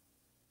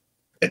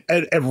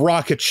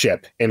rocket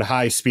ship in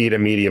high speed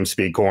and medium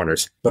speed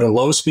corners. But in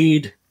low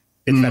speed,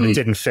 it's that it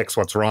didn't fix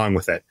what's wrong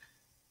with it.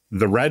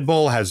 The Red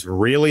Bull has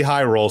really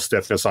high roll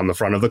stiffness on the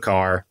front of the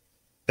car,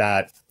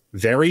 that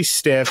very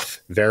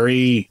stiff,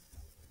 very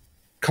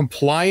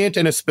compliant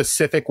in a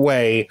specific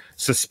way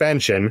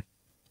suspension.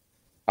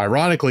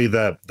 Ironically,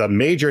 the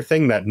major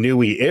thing that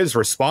Newey is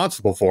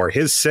responsible for,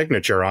 his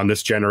signature on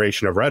this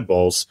generation of Red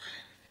Bulls,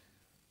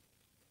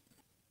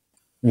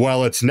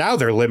 well, it's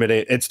their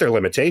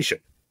limitation.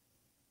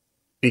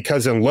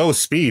 Because in low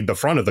speed, the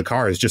front of the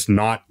car is just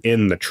not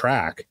in the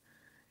track.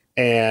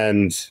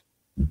 And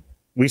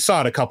we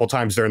saw it a couple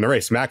times during the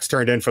race. Max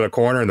turned in for the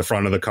corner and the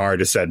front of the car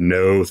just said,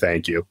 no,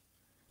 thank you.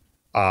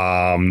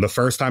 The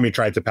first time he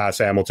tried to pass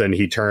Hamilton,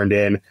 he turned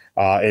in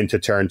into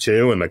turn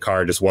 2 and the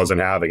car just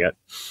wasn't having it.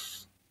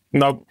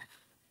 Nope.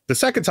 The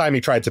second time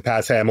he tried to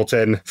pass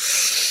Hamilton,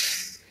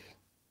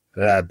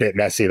 a bit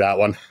messy, that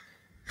one.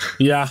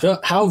 Yeah.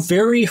 How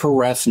very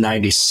Jerez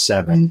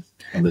 97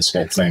 of this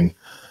whole thing.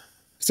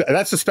 So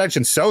that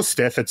suspension's so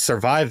stiff, it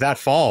survived that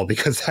fall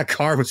because that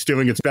car was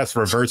doing its best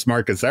reverse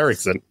Marcus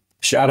Ericsson.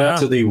 Shout out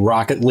to the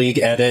Rocket League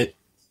edit.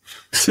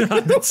 I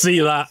didn't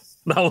see that.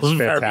 That was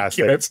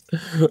fantastic. Very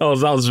good.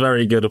 That was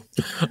very good.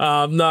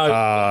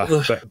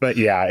 But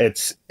yeah,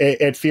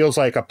 it feels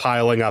like a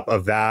piling up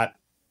of that,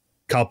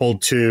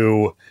 coupled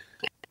to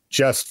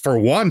just for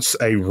once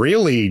a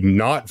really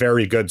not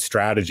very good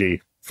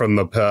strategy from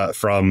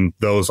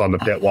those on the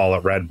pit wall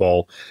at Red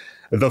Bull.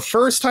 The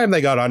first time they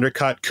got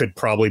undercut could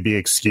probably be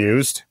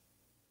excused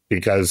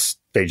because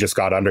they just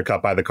got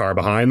undercut by the car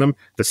behind them.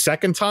 The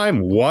second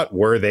time, what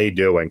were they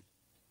doing?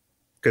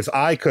 Because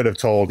I could have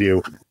told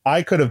you,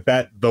 I could have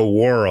bet the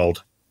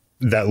world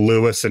that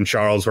Lewis and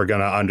Charles were going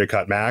to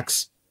undercut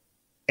Max.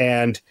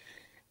 And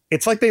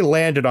it's like they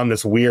landed on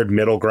this weird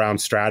middle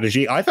ground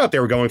strategy. I thought they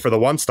were going for the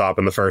one stop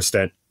in the first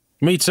stint.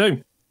 Me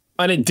too.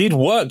 And it did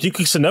work.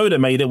 Yuki Tsunoda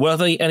made it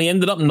worth it, and he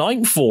ended up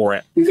ninth for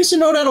it. Yuki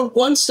Tsunoda had a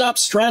one-stop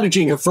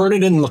strategy and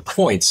converted in the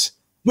points,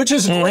 which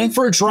is great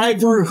for a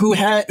driver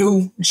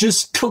who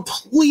just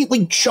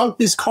completely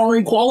chunked his car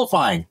in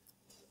qualifying.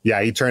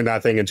 Yeah, he turned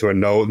that thing into a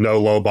no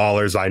low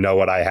ballers. I know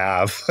what I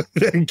have.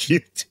 in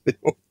Q2.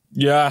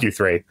 Yeah.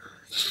 Q3.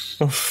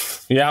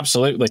 Yeah,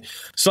 absolutely.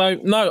 So,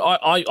 no,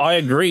 I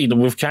agreed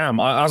with Cam.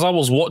 As I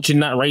was watching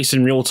that race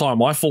in real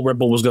time, I thought Red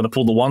Bull was going to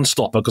pull the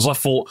one-stopper because I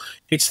thought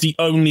it's the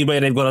only way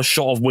they've got a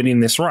shot of winning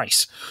this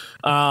race.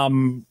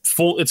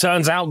 It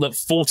turns out that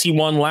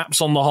 41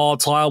 laps on the hard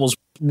tyre was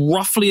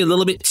roughly a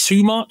little bit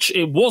too much.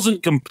 It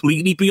wasn't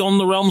completely beyond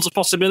the realms of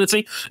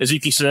possibility, as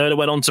Yuki Tsunoda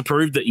went on to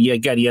prove that,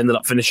 again, he ended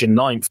up finishing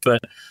ninth.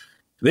 But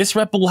this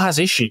Red Bull has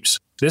issues.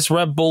 This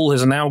Red Bull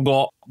has now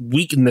got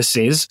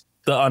weaknesses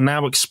that are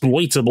now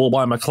exploitable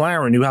by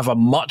McLaren, who have a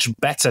much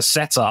better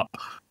setup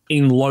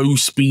in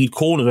low-speed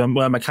corners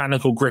where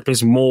mechanical grip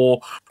is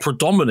more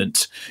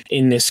predominant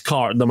in this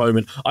car at the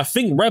moment. I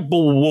think Red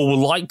Bull will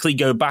likely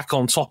go back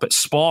on top at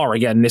Spa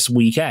again this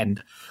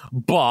weekend,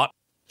 but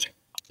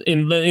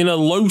in a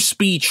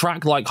low-speed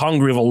track like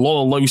Hungary with a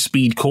lot of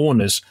low-speed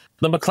corners,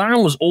 the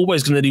McLaren was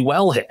always going to do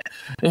well here.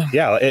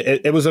 Yeah,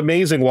 it was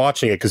amazing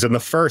watching it because in the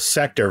first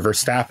sector,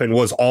 Verstappen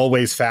was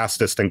always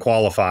fastest in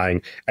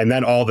qualifying, and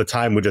then all the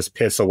time would just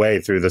piss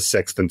away through the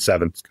sixth and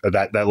seventh,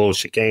 that little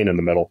chicane in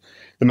the middle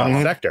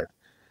sector.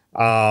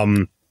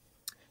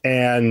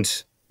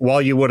 And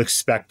while you would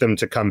expect them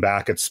to come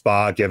back at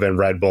Spa, given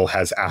Red Bull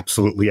has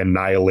absolutely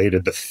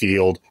annihilated the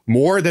field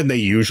more than they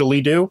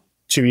usually do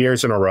 2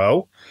 years in a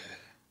row,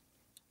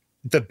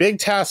 the big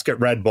task at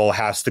Red Bull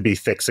has to be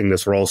fixing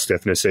this roll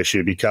stiffness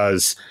issue,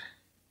 because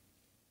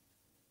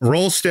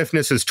roll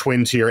stiffness is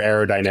twin to your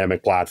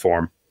aerodynamic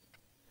platform.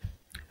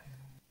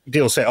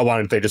 People say, oh, why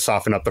don't they just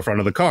soften up the front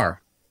of the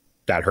car?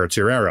 That hurts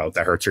your aero.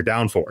 That hurts your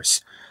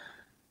downforce.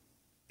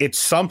 It's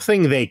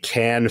something they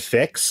can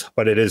fix,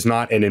 but it is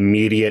not an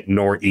immediate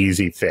nor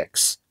easy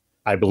fix.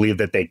 I believe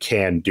that they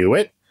can do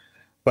it,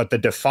 but the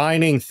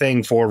defining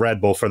thing for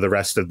Red Bull for the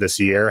rest of this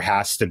year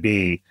has to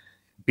be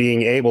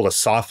being able to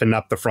soften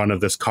up the front of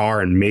this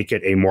car and make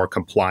it a more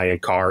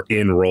compliant car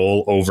in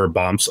roll, over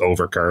bumps,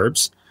 over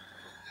curbs,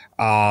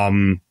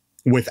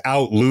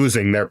 without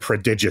losing their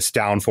prodigious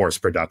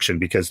downforce production,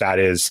 because that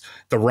is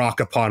the rock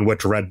upon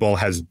which Red Bull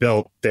has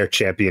built their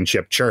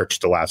championship church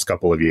the last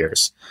couple of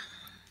years.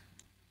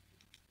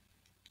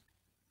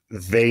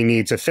 They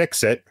need to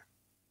fix it,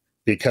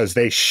 because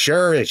they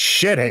sure as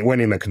shit ain't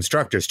winning the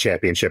Constructors'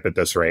 Championship at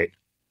this rate.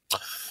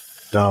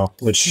 No,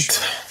 which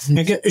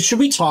should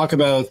we talk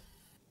about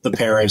the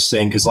Perez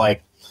thing? Because,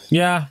 like,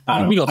 yeah,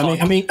 I mean,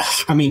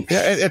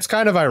 yeah, it's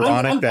kind of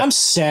ironic. I'm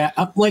sad.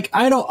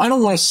 I don't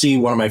want to see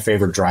one of my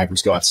favorite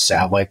drivers go out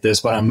sad like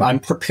this, but I'm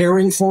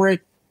preparing for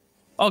it.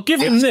 I'll give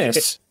him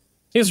this.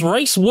 His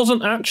race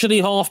wasn't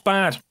actually half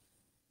bad.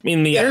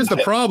 Here's the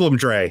problem,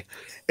 Dre,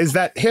 is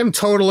that him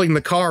totaling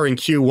the car in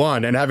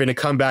Q1 and having to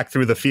come back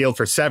through the field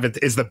for 7th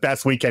is the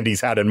best weekend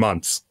he's had in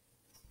months.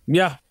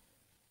 Yeah.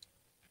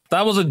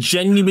 That was a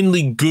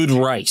genuinely good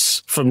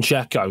race from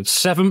Checo.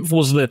 7th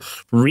was the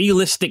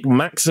realistic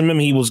maximum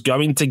he was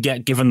going to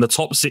get, given the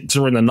top 6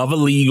 are in another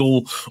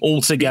legal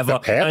altogether. The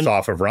pants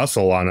off of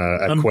Russell on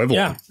an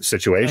equivalent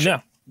situation.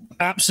 Yeah.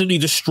 Absolutely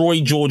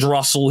destroyed George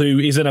Russell, who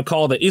is in a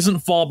car that isn't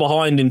far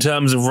behind in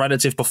terms of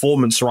relative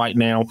performance right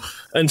now,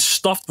 and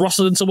stuffed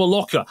Russell into a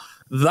locker.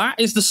 That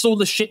is the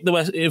sort of shit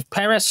that if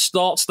Perez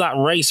starts that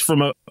race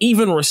from an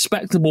even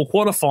respectable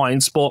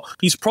qualifying spot,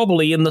 he's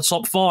probably in the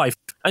top 5.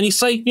 And you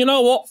say, you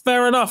know what?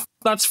 Fair enough.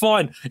 That's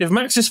fine. If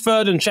Max is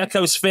 3rd and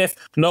Checo's 5th,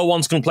 no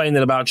one's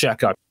complaining about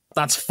Checo.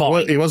 That's fine.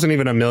 Well, he wasn't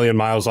even a million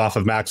miles off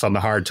of Max on the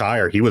hard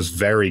tire. He was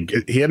very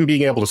good. Him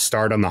being able to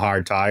start on the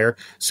hard tire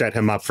set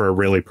him up for a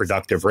really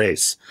productive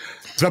race.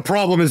 The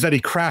problem is that he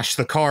crashed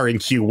the car in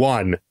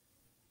Q1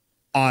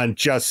 on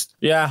just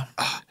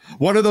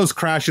one of those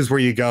crashes where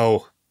you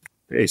go,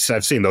 hey,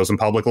 I've seen those in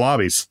public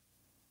lobbies.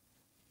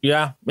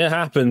 Yeah, it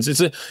happens.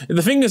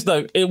 The thing is,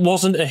 though, it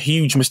wasn't a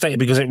huge mistake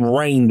because it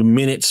rained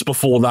minutes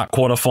before that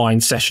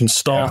qualifying session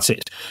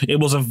started. Yeah. It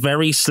was a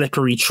very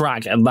slippery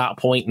track at that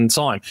point in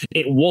time.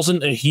 It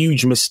wasn't a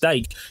huge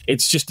mistake.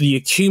 It's just the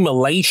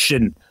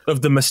accumulation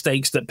of the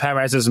mistakes that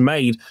Perez has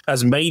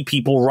made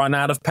people run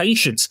out of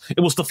patience.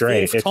 It was the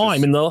 4th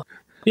time in the...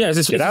 Yeah,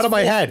 Get out of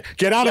my head.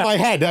 Get out of my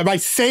head. My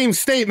same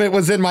statement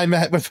was in my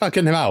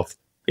fucking mouth.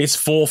 its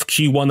fourth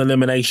Q1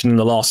 elimination in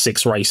the last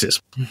 6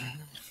 races.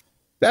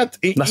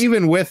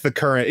 Even with the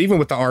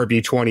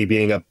RB20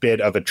 being a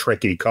bit of a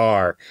tricky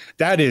car,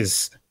 that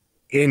is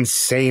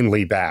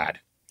insanely bad.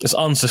 It's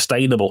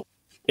unsustainable.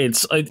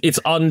 It's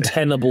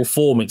untenable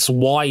form. It's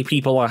why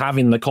people are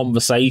having the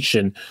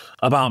conversation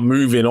about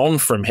moving on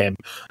from him.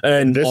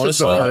 And this honestly,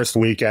 is the first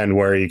weekend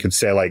where you could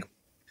say, like,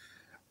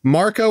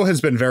 Marco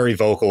has been very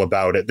vocal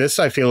about it. This,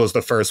 I feel, is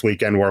the first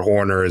weekend where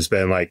Horner has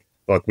been like,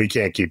 look, we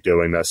can't keep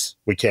doing this.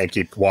 We can't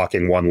keep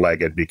walking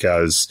one-legged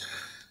because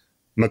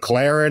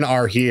McLaren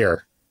are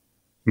here.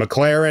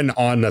 McLaren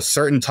on a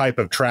certain type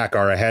of track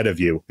are ahead of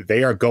you.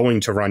 They are going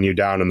to run you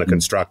down in the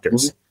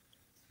constructors.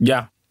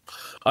 Yeah.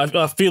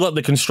 I feel like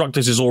the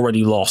Constructors is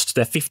already lost.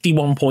 They're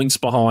 51 points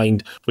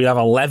behind. We have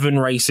 11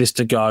 races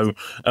to go.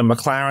 And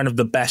McLaren have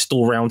the best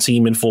all-round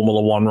team in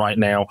Formula One right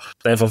now.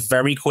 They have a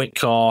very quick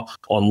car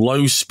on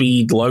low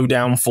speed, low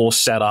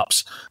downforce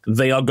setups.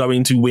 They are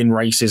going to win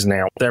races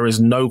now. There is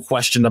no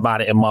question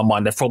about it in my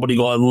mind. They've probably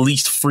got at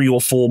least 3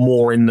 or 4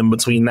 more in them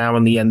between now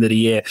and the end of the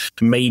year,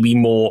 maybe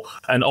more.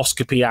 And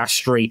Oscar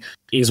Piastri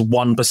is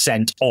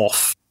 1%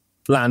 off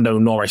Lando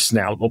Norris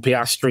now. Well,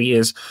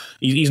 Piastri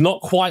he's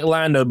not quite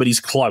Lando, but he's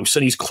close,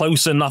 and he's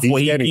close enough.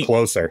 He's getting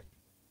closer.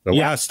 The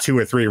last 2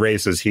 or 3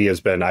 races, he has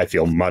been, I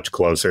feel, much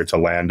closer to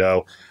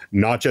Lando,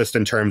 not just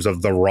in terms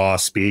of the raw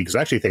speed, because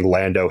I actually think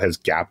Lando has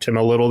gapped him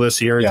a little this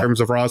year in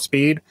terms of raw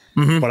speed,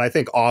 but I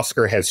think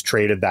Oscar has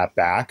traded that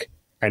back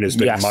and has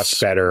been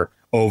much better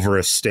over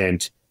a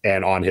stint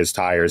and on his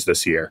tires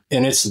this year.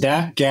 And it's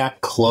that gap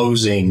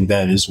closing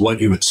that is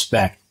what you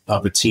expect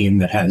of a team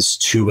that has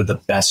 2 of the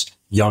best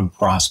young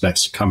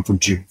prospects to come from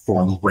junior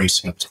Formula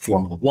racing up to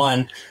Formula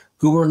One,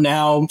 who are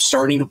now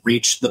starting to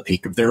reach the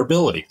peak of their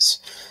abilities.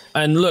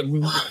 And look,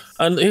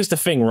 and here's the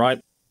thing, right?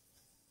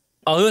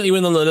 I'll let you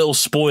in on a little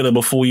spoiler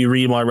before you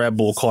read my Red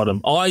Bull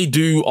column. I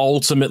do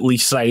ultimately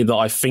say that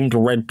I think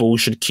Red Bull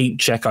should keep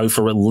Checo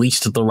for at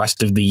least the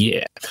rest of the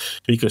year,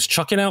 because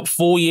chucking out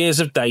 4 years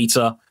of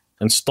data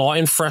and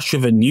starting fresh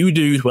with a new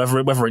dude,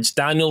 whether it's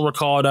Daniel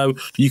Ricciardo,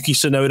 Yuki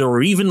Tsunoda,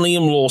 or even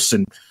Liam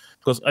Lawson,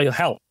 because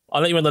hell, I'll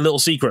let you in a little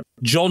secret.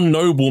 John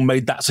Noble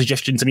made that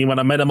suggestion to me when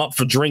I met him up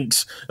for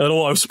drinks at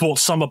Autosport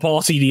Summer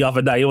Party the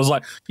other day. It was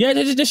like, yeah,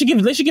 they should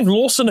give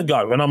Lawson a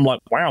go. And I'm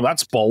like, wow,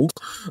 that's bold.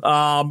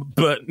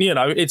 But, you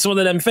know, it's one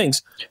of them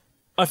things.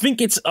 I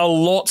think it's a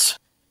lot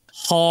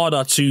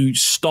harder to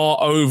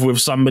start over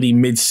with somebody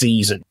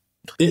mid-season.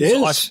 It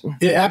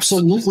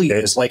absolutely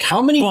is. Like,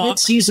 how many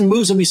mid-season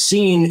moves have we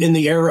seen in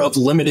the era of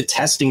limited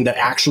testing that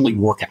actually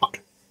work out?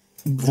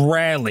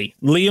 Rarely.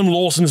 Liam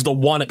Lawson's the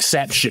one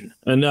exception,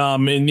 and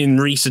in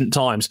recent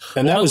times,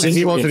 and that was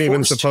he wasn't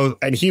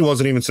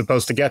even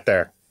supposed to get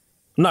there.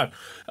 No,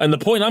 and the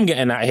point I'm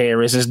getting at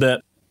here is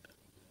that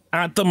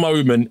at the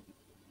moment,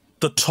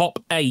 the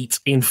top 8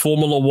 in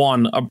Formula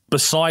One,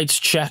 besides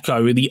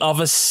Checo, the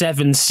other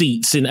 7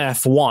 seats in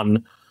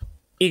F1,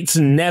 it's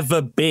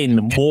never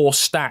been more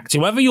stacked.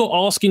 Whoever you're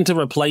asking to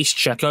replace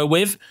Checo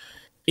with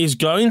is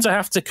going to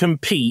have to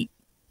compete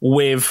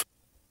with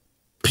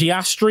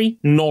Piastri,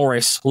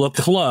 Norris,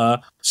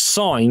 Leclerc,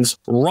 Sainz,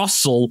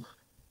 Russell,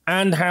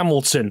 and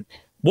Hamilton.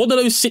 What do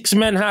those 6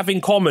 men have in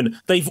common?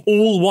 They've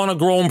all won a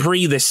Grand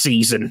Prix this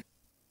season.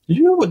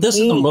 You know what? This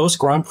is the most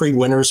Grand Prix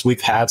winners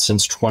we've had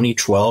since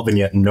 2012, and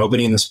yet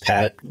nobody in this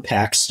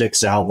pack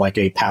sticks out like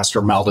a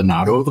Pastor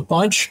Maldonado of the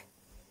bunch.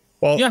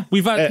 Well, yeah,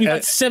 we've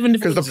had 7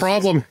 because the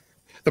problem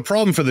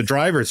for the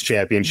Drivers'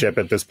 Championship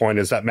at this point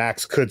is that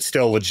Max could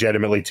still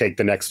legitimately take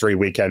the next 3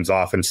 weekends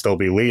off and still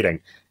be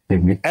leading.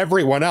 Mm-hmm.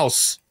 Everyone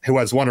else who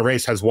has won a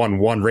race has won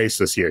 1 race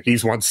this year.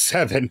 He's won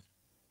 7.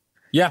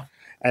 Yeah,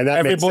 and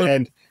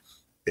that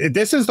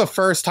this is the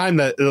first time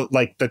that,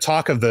 like, the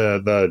talk of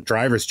the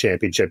Drivers'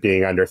 Championship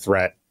being under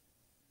threat.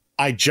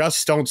 I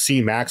just don't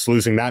see Max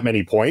losing that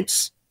many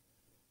points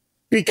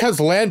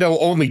because Lando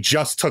only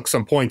just took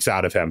some points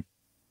out of him.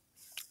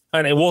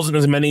 And it wasn't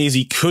as many as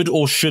he could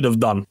or should have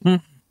done.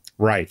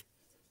 Right.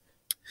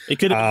 It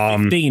could have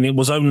been 15. It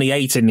was only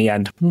 8 in the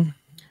end.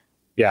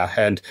 Yeah,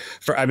 and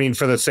for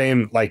the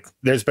same, like,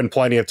 there's been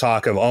plenty of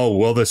talk of,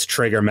 will this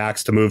trigger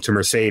Max to move to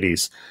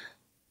Mercedes?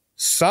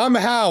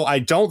 Somehow, I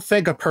don't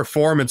think a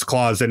performance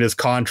clause in his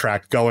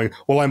contract going,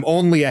 well, I'm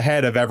only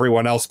ahead of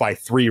everyone else by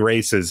 3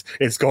 races,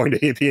 is going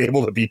to be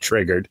able to be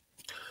triggered.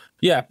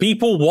 Yeah,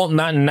 people want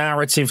that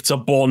narrative to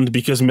bond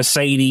because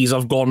Mercedes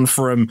have gone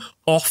from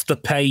off the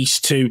pace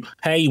to,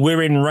 hey,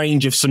 we're in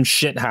range if some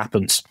shit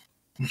happens.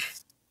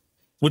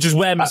 Which is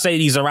where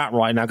Mercedes are at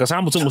right now, because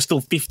Hamilton was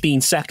still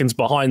 15 seconds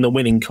behind the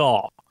winning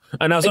car.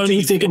 And I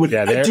do think it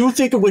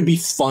would be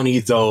funny,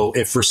 though,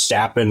 if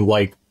Verstappen,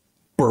 like,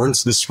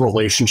 burns this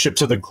relationship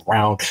to the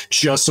ground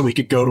just so he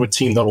could go to a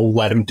team that'll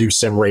let him do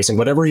sim racing,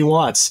 whatever he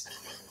wants.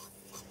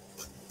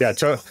 Yeah,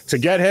 to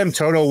get him,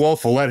 Toto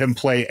Wolff will let him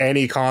play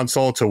any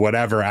console to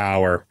whatever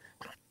hour.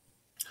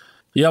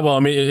 Yeah, well, I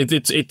mean,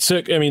 it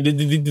took. I mean,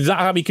 did that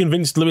how he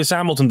convinced Lewis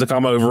Hamilton to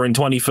come over in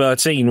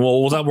 2013?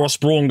 Or was that Ross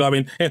Brawn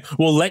going, hey,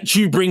 we'll let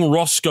you bring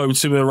Roscoe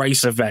to a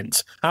race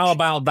event? How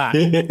about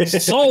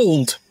that?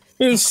 Sold.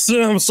 Let me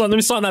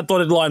sign that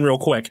dotted line real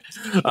quick.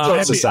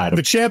 Jokes aside,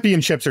 the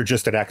championships are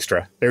just an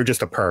extra. They're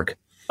just a perk.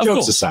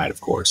 Jokes aside,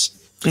 of course.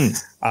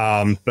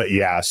 But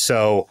yeah,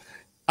 so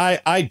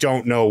I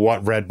don't know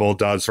what Red Bull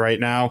does right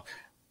now.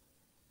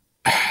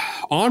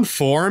 On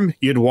form,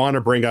 you'd want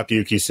to bring up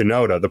Yuki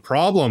Tsunoda. The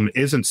problem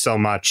isn't so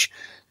much.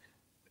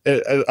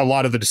 A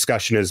lot of the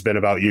discussion has been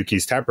about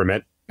Yuki's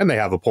temperament, and they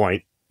have a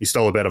point. He's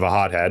still a bit of a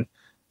hothead,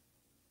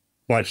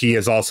 but he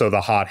is also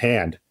the hot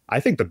hand. I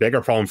think the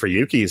bigger problem for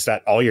Yuki is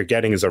that all you're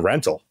getting is a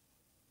rental.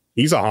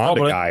 He's a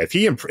Honda guy.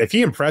 If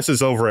he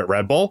impresses over at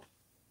Red Bull,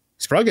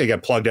 he's probably going to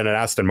get plugged in at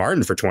Aston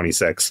Martin for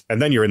 26,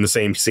 and then you're in the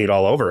same seat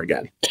all over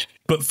again.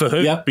 But for who?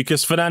 Yeah.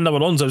 Because Fernando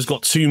Alonso's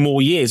got 2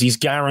 more years. He's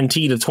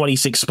guaranteed a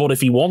 26 spot if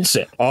he wants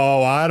it.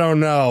 Oh, I don't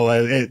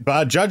know.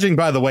 But judging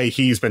by the way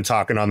he's been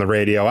talking on the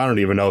radio, I don't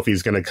even know if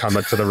he's going to come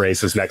up to the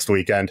races next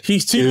weekend.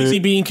 He's too busy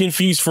being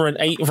confused for an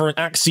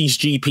Axis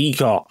GP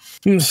car.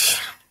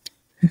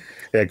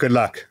 Yeah, good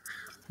luck.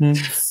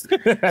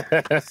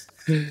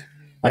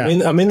 I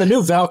mean, the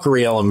new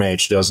Valkyrie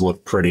LMH does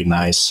look pretty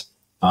nice.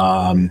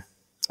 I'm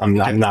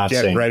not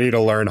get ready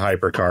to learn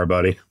hypercar,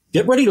 buddy.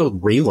 Get ready to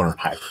relearn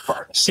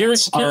hypercar.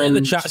 Kieran in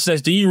the chat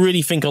says, "Do you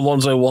really think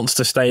Alonso wants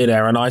to stay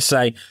there?" And I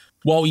say,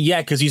 "Well,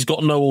 yeah, because he's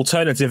got no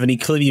alternative, and he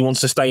clearly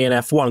wants to stay in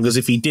F1. Because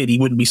if he did, he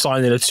wouldn't be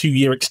signing a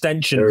 2-year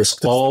extension." There's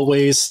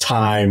always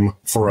time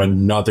for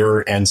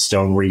another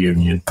Enstone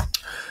reunion.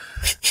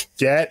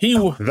 Get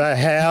the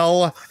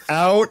hell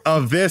out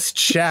of this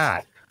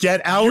chat.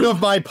 Get out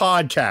of my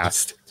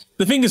podcast.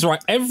 The thing is,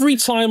 right, every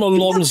time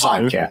Alonso...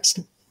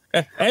 podcast.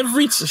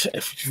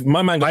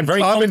 My man got I'm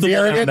very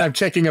commandeering it, I'm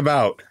checking him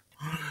out.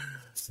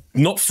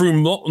 Not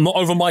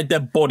over my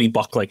dead body,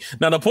 Buckley.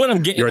 Now, the point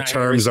I'm getting Your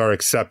terms are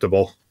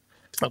acceptable.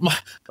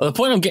 The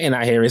point I'm getting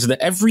at here is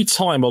that every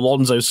time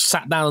Alonso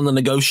sat down on the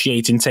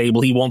negotiating table,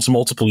 he wants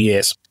multiple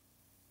years.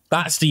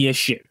 That's the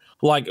issue.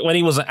 Like, when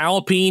he was at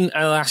Alpine and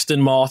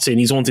Aston Martin,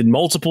 he's wanted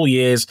multiple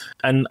years,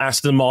 and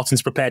Aston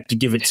Martin's prepared to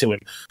give it to him.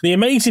 The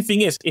amazing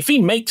thing is, if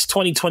he makes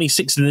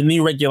 2026 and the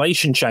new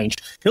regulation change,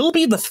 he'll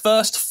be the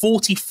first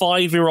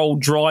 45-year-old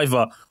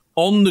driver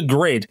on the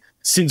grid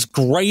since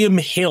Graham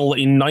Hill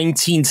in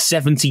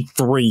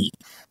 1973.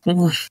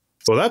 Well,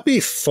 that'd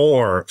be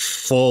 4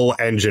 full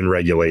engine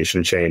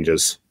regulation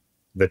changes.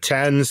 The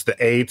 10s, the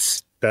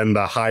 8s, then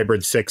the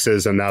hybrid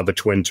 6s, and now the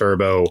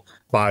twin-turbo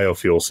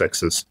biofuel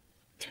 6s.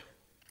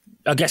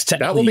 I guess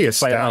that will be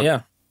astounding.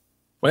 Yeah.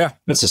 Well, yeah.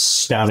 That's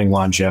astounding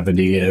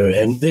longevity.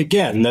 And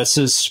again, this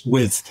is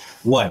with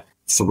what?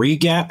 3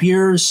 gap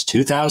years?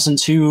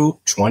 2002,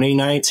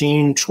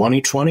 2019,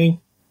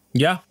 2020?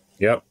 Yeah.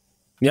 Yep.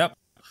 I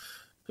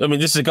mean,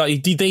 this is a guy, he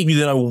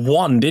debuted in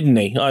 01, didn't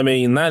he? I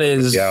mean, that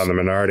is... Yeah, on the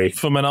Minardi.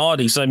 For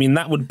Minardi. So, I mean,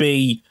 that would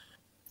be,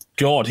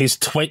 God, his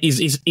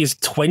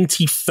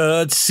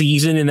 23rd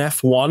season in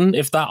F1,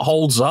 if that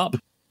holds up.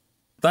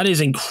 That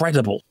is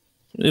incredible.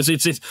 I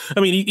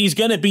mean, he's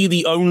going to be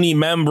the only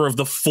member of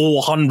the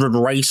 400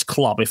 race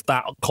club if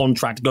that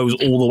contract goes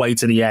all the way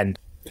to the end.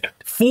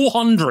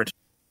 400.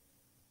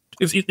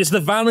 It's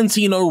the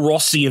Valentino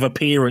Rossi of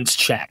appearance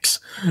checks,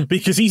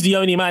 because he's the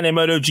only man in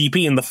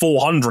MotoGP in the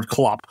 400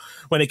 club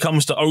when it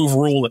comes to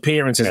overall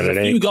appearances. There's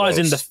a few guys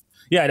in the...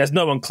 Yeah, there's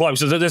no one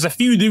close. There's a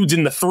few dudes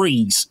in the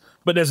 3s,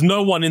 but there's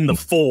no one in the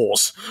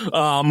 4s.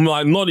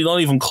 Like not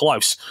even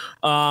close.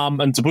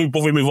 And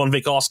before we move on,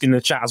 Vic asking in the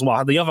chat as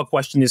well. The other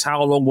question is,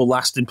 how long will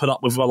Aston put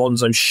up with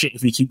Alonso's shit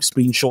if he keeps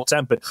being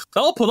short-tempered?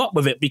 They'll put up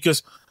with it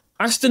because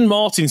Aston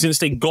Martin, since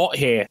they got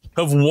here,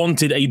 have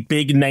wanted a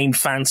big-name,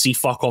 fancy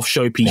fuck-off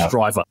showpiece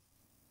driver.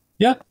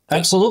 Yeah,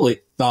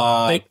 absolutely.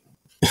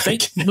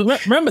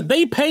 Remember,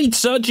 they paid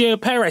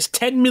Sergio Perez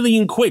 10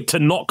 million quid to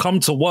not come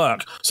to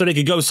work so they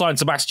could go sign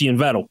Sebastian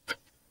Vettel.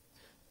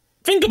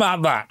 Think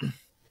about that.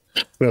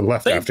 They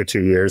left after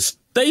 2 years.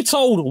 They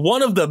told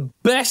one of the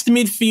best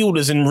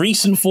midfielders in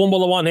recent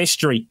Formula One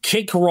history,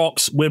 kick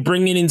rocks, we're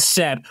bringing in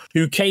Seb,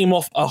 who came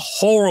off a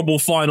horrible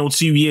final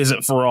 2 years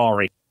at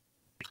Ferrari.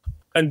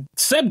 And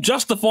Seb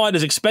justified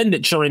his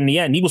expenditure in the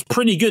end. He was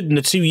pretty good in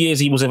the 2 years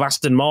he was with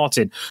Aston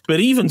Martin. But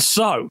even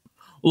so,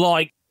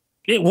 like,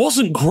 it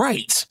wasn't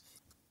great.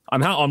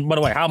 And by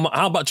the way,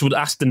 how much would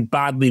Aston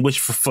badly wish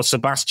for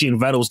Sebastian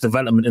Vettel's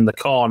development in the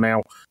car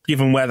now,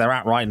 given where they're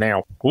at right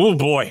now? Oh,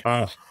 boy.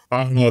 I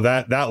don't know.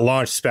 That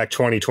launch spec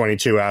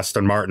 2022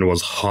 Aston Martin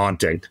was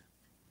haunting.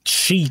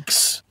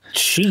 Cheeks.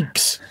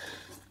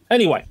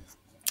 Anyway.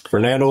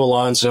 Fernando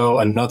Alonso,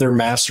 another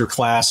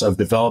masterclass of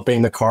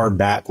developing the car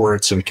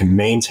backwards so he can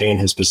maintain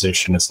his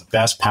position as the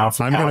best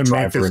pound-for-pound driver. I'm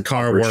going to make this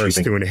car worse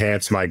to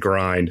enhance my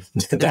grind.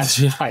 That's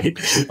right.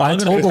 I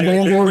told the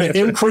landlord to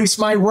increase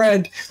my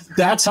rent.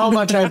 That's how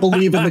much I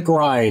believe in the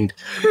grind.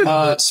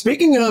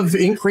 Speaking of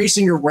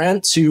increasing your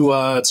rent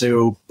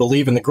to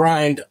believe in the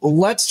grind,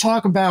 let's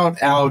talk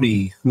about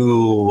Audi,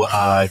 who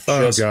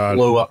just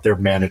blew up their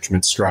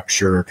management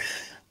structure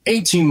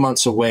 18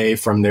 months away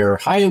from their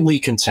highly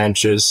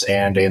contentious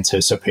and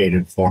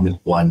anticipated Formula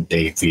One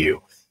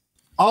debut.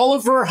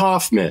 Oliver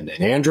Hoffman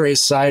and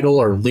Andreas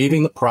Seidel are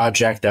leaving the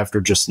project after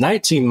just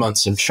 19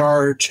 months in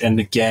charge, and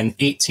again,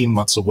 18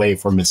 months away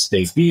from its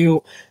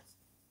debut,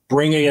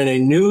 bringing in a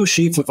new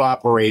chief of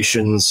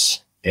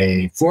operations,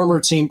 a former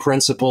team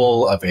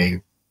principal of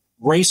a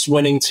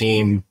race-winning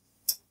team.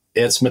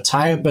 It's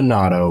Mattia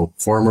Binotto,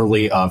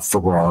 formerly of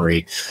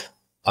Ferrari.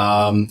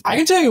 I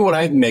can tell you what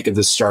I make of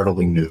this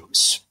startling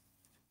news.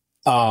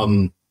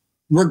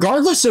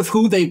 Regardless of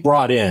who they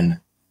brought in,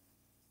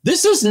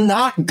 this is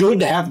not good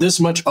to have this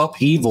much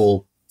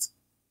upheaval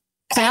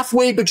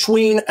halfway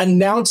between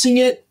announcing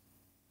it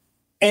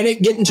and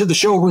it getting to the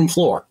showroom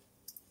floor.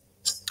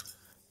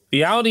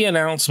 The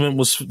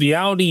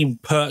Audi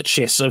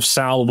purchase of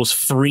Sal was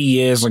 3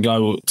 years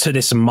ago to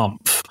this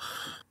month.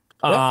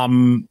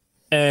 Yep.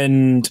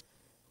 And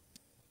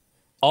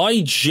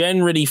I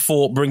generally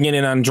thought bringing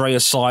in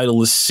Andreas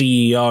Seidel as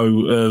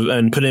CEO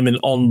and putting him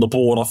on the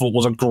board, I thought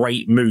was a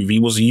great move. He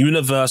was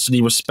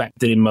universally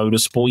respected in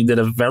motorsport. He did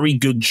a very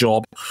good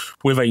job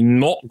with a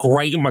not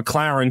great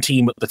McLaren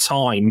team at the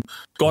time,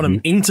 got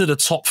him into the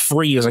top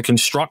 3 as a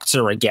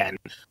constructor again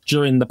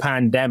during the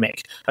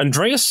pandemic.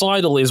 Andreas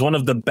Seidel is one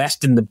of the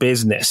best in the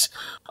business.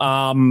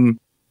 And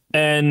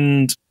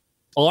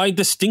I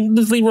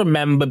distinctively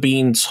remember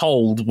being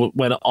told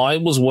when I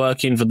was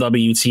working for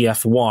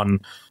WTF1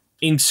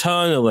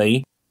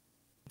 internally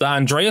that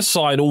Andreas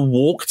Seidel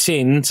walked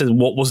into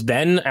what was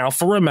then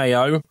Alfa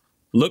Romeo,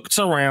 looked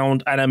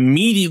around, and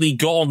immediately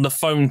got on the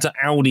phone to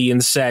Audi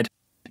and said,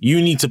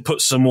 "You need to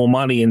put some more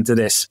money into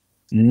this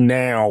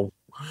now,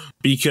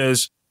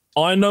 because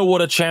I know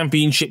what a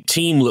championship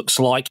team looks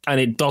like,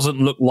 and it doesn't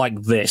look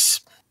like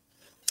this."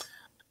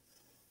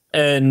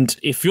 And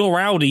if you're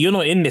Audi, you're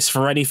not in this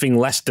for anything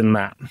less than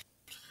that.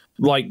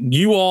 Like,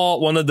 you are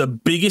one of the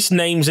biggest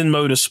names in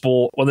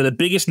motorsport, one of the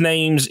biggest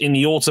names in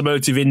the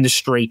automotive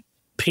industry,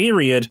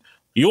 period.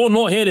 You're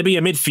not here to be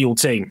a midfield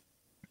team.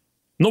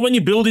 Not when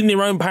you're building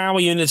your own power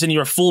units and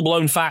you're a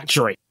full-blown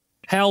factory.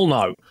 Hell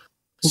no.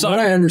 So what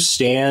I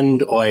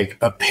understand, like,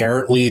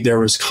 apparently there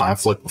was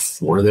conflict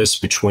before this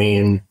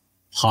between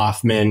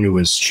Hoffman, who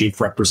was chief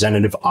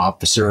representative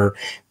officer,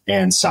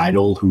 and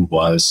Seidel, who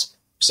was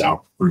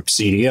South Group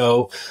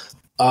CDO.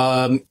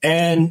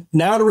 And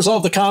now to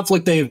resolve the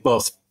conflict, they've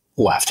both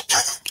left.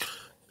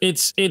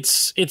 It's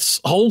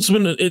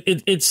Holtzman.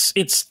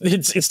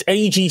 It's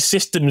AG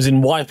Systems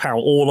in Wipeout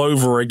all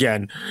over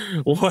again.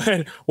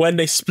 When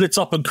they split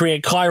up and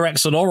create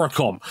Kyrex and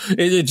Oricom,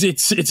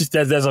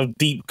 there's a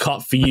deep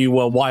cut for you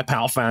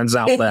Wipeout fans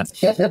out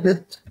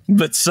there.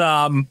 But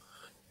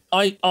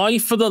I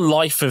for the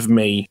life of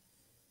me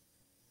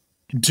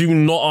do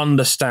not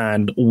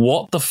understand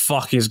what the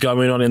fuck is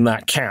going on in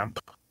that camp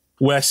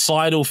where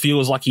Seidel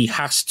feels like he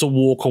has to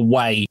walk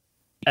away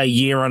a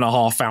year and a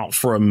half out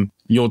from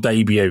your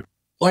debut.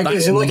 Like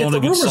if the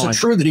rumors are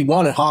true that he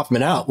wanted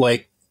Hoffman out,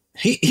 like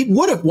he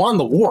would have won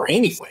the war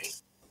anyway.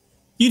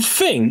 You'd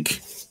think,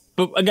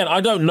 but again,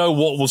 I don't know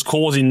what was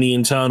causing the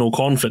internal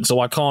conflict, so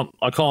I can't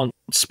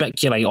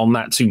speculate on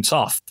that too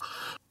tough.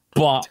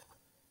 But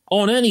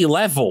on any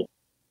level,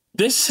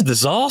 this is a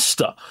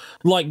disaster.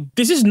 Like,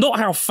 this is not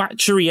how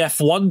factory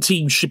F1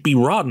 teams should be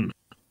run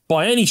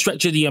by any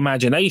stretch of the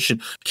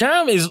imagination.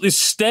 Cam is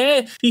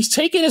he's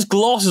taken his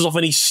glasses off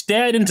and he's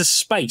stared into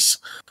space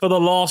for the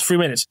last 3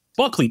 minutes.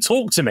 Buckley,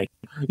 talk to me.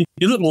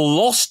 You look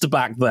lost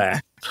back there.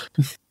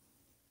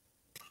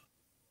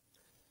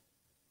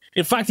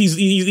 In fact,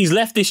 he's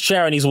left this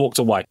chair and he's walked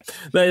away.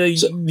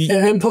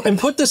 And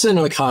put this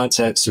into the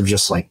context of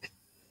just like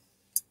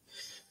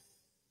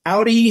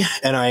Audi,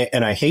 and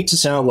I hate to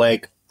sound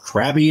like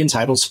crabby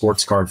entitled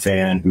sports car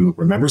fan who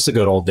remembers the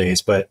good old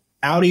days, but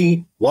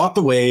Audi walked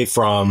away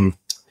from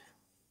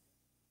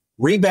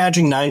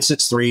rebadging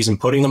 963s and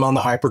putting them on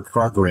the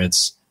hypercar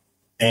grids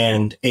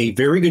and a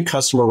very good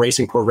customer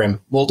racing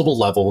program, multiple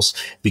levels,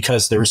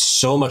 because there's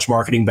so much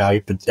marketing value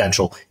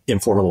potential in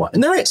Formula One.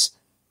 And there is.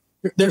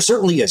 There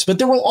certainly is. But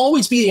there will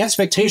always be the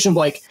expectation of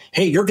like,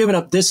 hey, you're giving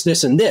up this,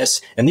 this, and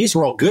this, and these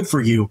are all good for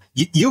you.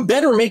 You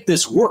better make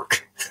this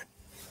work.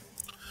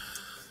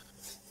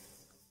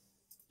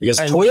 Because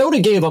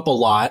Toyota gave up a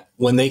lot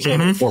when they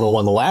came in Formula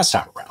One the last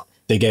time around.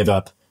 They gave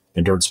up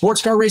endurance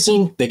sports car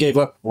racing. They gave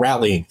up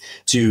rallying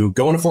to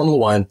go into Formula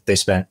One. They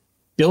spent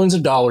billions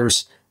of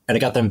dollars, and it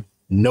got them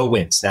no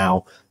wins.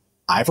 Now,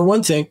 I, for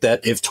one, think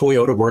that if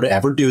Toyota were to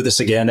ever do this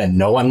again, and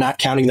no, I'm not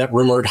counting that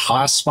rumored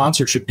Haas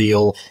sponsorship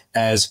deal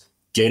as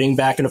getting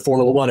back into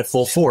Formula One at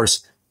full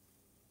force,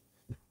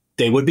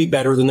 they would be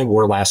better than they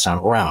were last time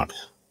around.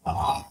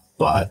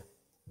 But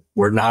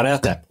we're not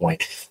at that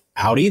point.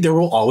 Audi, there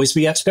will always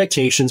be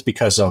expectations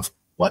because of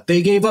what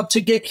they gave up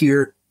to get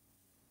here.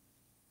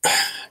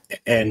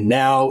 And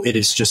now it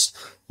is just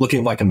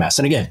looking like a mess.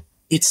 And again,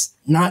 it's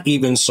not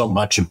even so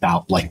much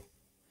about like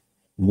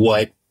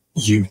what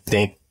you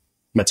think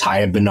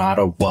Mattia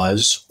Binotto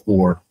was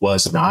or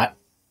was not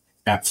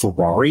at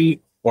Ferrari,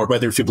 or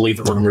whether if you believe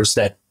the rumors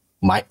that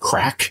Mike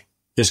Crack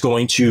is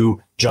going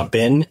to jump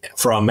in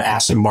from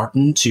Aston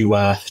Martin to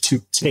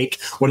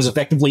take what is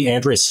effectively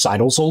Andreas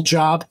Seidel's old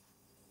job.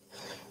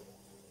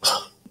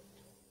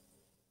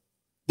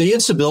 the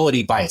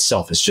instability by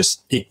itself is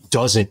just, it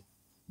doesn't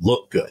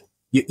look good.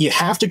 You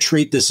have to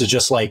treat this as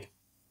just like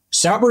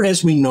Sauber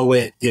as we know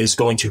it is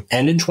going to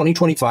end in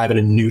 2025 and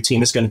a new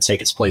team is going to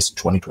take its place in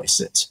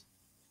 2026.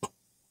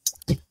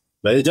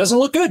 But it doesn't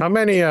look good. How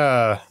many,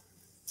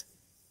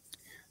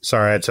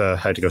 sorry, I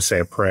had to go say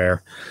a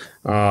prayer.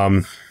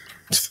 How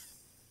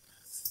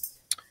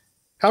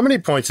many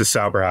points does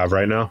Sauber have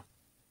right now?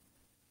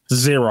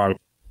 0.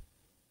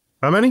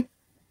 How many?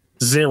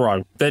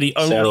 0. They're the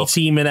only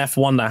team in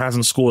F1 that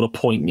hasn't scored a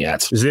point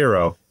yet.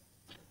 0.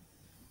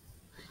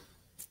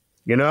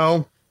 You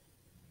know,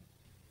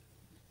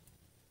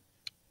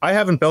 I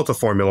haven't built a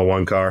Formula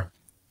One car.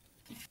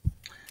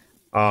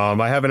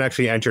 I haven't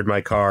actually entered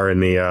my car in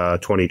the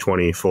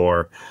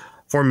 2024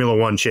 Formula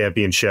One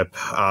Championship,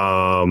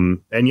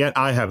 and yet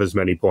I have as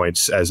many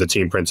points as a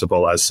team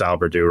principal as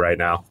Sauber do right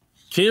now.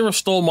 Kira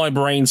stole my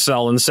brain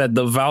cell and said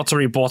that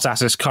Valtteri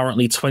Bottas is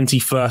currently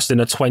 21st in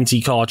a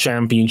 20-car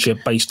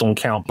championship based on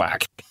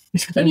countback.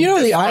 And you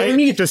know the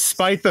irony,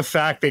 despite the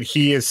fact that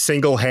he is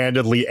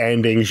single-handedly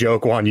ending Zhou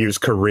Guan Yu's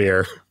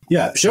career.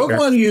 Yeah, Zhou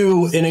Guan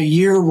Yu, in a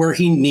year where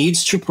he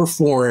needs to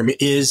perform,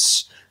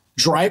 is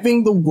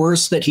driving the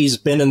worst that he's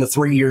been in the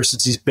 3 years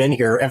since he's been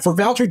here. And for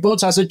Valtteri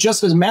Bottas, it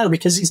just doesn't matter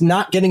because he's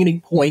not getting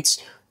any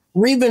points,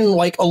 or even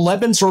like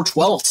 11ths or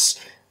 12ths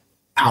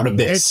out of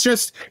this. It's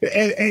just,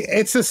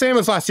 it's the same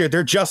as last year.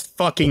 They're just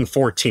fucking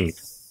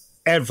 14th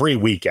every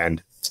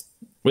weekend.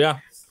 Yeah.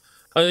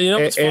 You know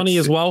what's funny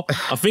as well?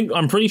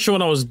 I'm pretty sure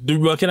when I was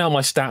working out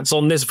my stats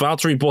on this,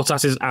 Valtteri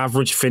Bottas's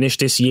average finish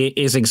this year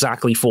is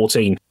exactly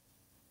 14.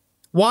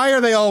 Why are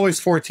they always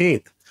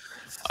 14th?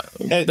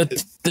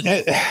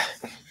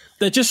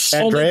 They're just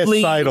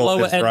solidly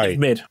lower end of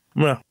mid.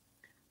 Yeah.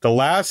 The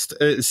last,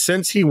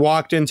 since he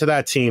walked into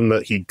that team,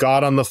 that he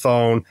got on the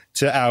phone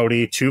to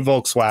Audi, to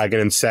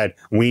Volkswagen, and said,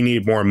 we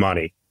need more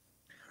money.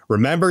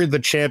 Remember the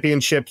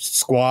championship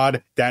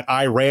squad that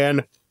I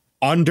ran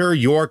under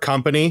your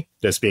company?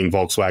 This being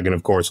Volkswagen,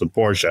 of course, with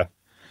Porsche.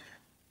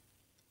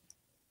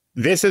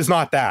 This is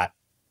not that.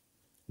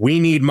 We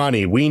need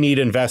money. We need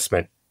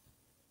investment.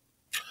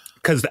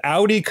 Because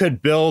Audi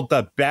could build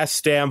the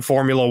best damn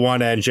Formula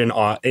One engine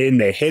in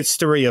the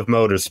history of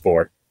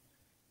motorsport.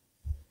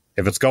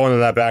 If it's going to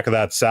that back of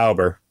that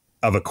Sauber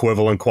of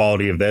equivalent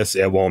quality of this,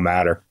 it won't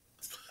matter.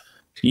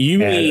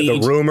 The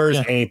rumors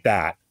ain't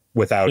that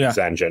without his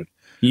engine.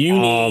 You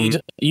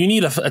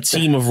need a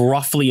team of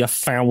roughly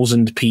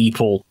 1,000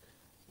 people,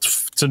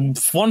 to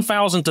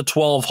 1,000 to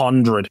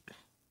 1,200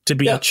 to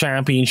be a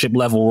championship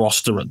level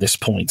roster at this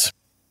point.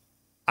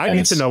 I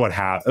need to know what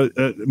happened.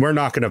 We're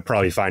not going to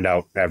probably find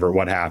out ever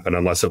what happened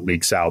unless it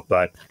leaks out,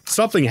 but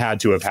something had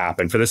to have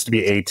happened for this to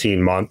be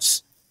 18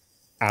 months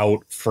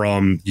out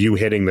from you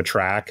hitting the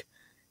track,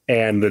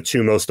 and the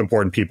two most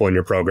important people in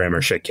your program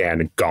are shit canned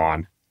and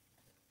gone.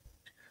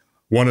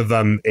 One of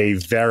them, a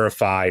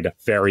verified,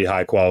 very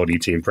high-quality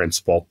team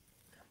principal.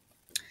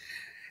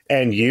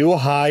 And you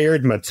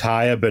hired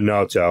Mattia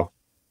Binotto,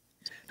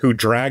 who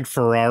dragged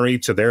Ferrari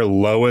to their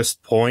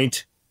lowest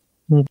point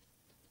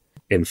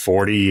in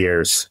 40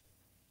 years.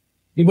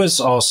 He was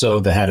also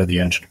the head of the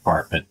engine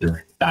department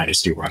during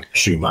Dynasty Run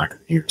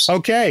Schumacher years.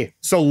 Okay,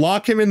 so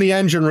lock him in the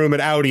engine room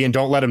at Audi and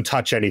don't let him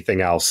touch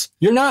anything else.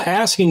 You're not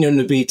asking him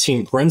to be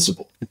team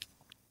principal.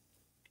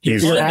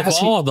 You're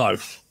asking, though.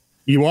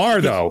 You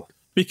are, though.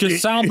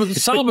 Because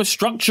Sauber's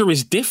structure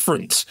is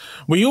different.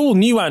 We all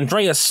knew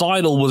Andreas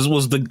Seidel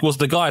was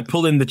the guy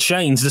pulling the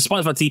chains,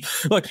 despite the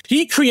fact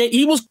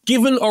he was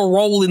given a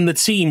role in the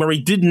team where he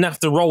didn't have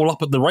to roll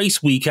up at the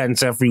race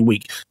weekends every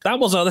week. That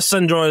was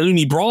Alessandro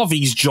Aluni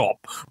Bravi's job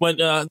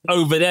when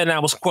over there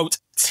now was, quote,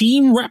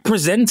 team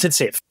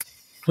representative.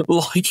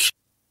 How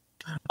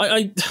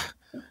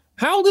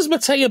does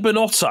Mattia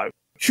Binotto,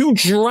 who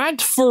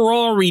dragged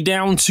Ferrari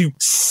down to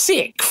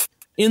 6th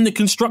in the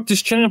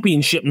Constructors'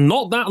 Championship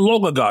not that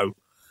long ago,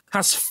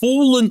 has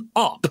fallen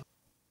up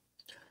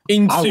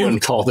into... I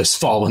wouldn't call this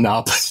fallen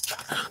up.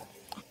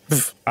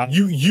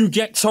 You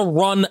get to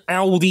run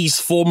Audi's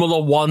Formula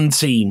One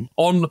team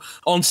on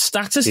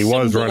status. He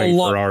was running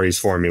Ferrari's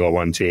Formula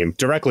One team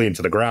directly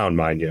into the ground,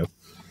 mind you.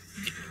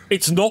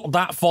 It's not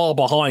that far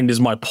behind,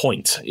 is my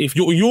point. If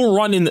you're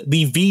running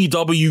the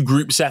VW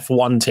Group's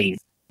F1 team,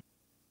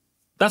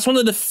 that's one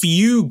of the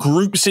few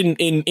groups in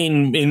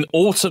the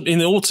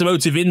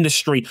automotive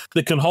industry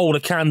that can hold a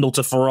candle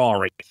to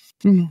Ferrari.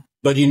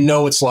 But you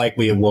know it's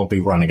likely it won't be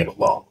running it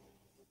alone.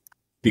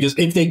 Because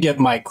if they get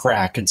Mike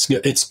Crack, it's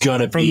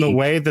going to be... From the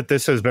way that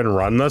this has been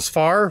run thus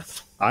far,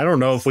 I don't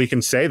know if we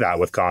can say that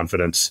with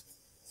confidence.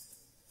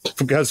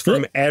 Because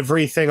from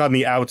everything on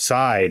the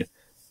outside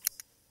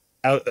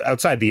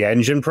the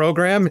engine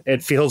program,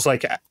 it feels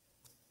like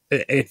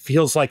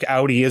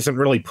Audi isn't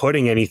really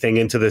putting anything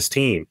into this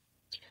team.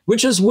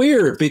 Which is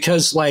weird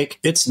because,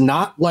 it's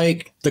not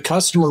like the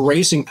customer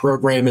racing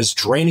program is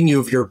draining you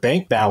of your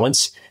bank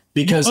balance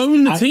because... You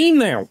own the team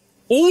now.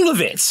 All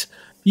of it.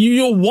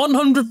 You're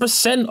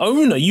 100%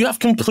 owner. You have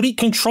complete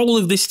control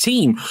of this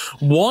team.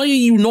 Why are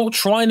you not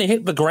trying to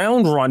hit the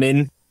ground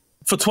running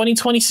for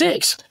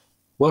 2026?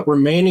 what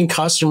remaining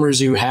customers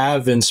you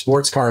have in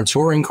sports car and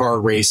touring car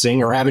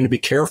racing are having to be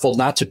careful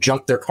not to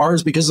junk their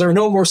cars because there are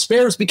no more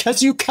spares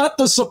because you cut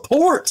the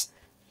support.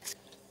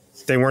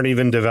 They weren't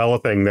even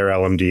developing their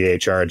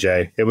LMDH,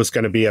 RJ. It was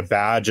going to be a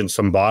badge and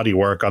some body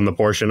work on the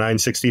Porsche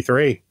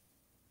 963.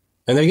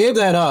 And they gave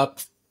that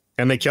up.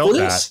 And they killed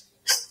that.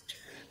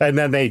 And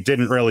then they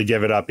didn't really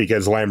give it up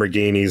because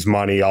Lamborghini's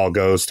money all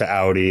goes to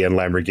Audi, and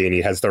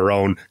Lamborghini has their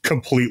own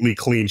completely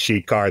clean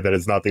sheet car that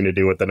has nothing to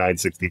do with the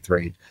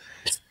 963.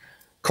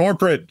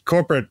 Corporate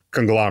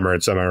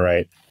conglomerates, am I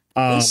right?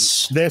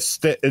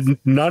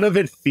 None of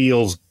it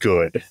feels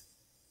good.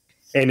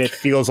 And it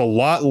feels a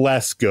lot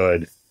less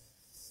good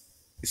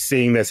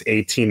seeing this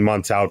 18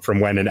 months out from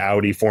when an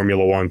Audi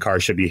Formula One car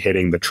should be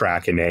hitting the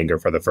track in anger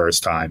for the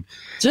first time.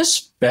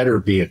 This better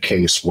be a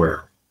case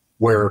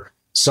where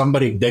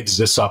somebody digs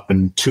this up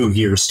in 2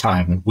 years'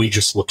 time and we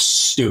just look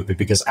stupid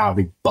because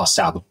Audi busts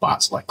out the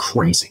box like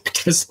crazy.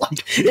 Because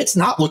it's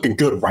not looking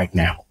good right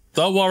now.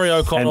 Don't worry,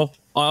 O'Connell.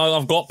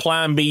 I've got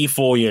plan B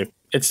for you.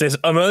 It's this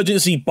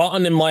emergency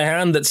button in my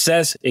hand that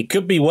says it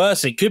could be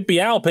worse. It could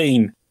be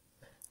Alpine.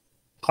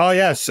 Oh,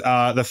 yes.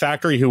 The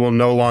factory who will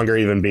no longer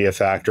even be a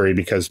factory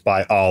because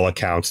by all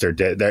accounts,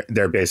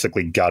 they're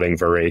basically gutting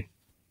Prix.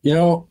 You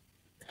know,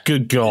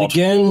 good God.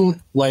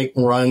 Again,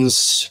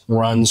 runs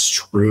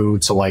true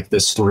to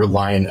this through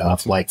line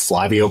of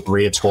Flavio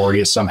Briatore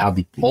is somehow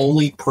the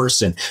only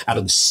person out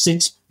of the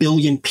 6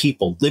 billion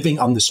people living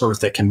on this earth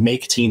that can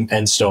make Team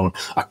Enstone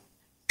a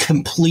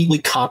completely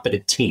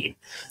competent team.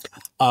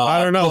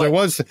 I don't know.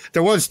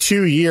 There was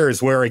 2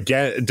 years where,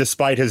 again,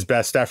 despite his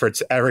best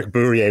efforts, Eric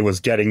Bourier was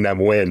getting them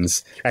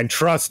wins. And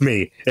trust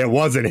me, it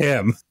wasn't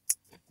him.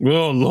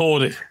 Oh,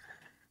 Lordy.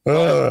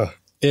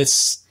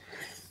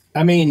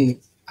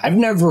 I've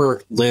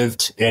never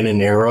lived in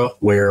an era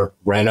where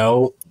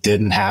Renault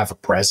didn't have a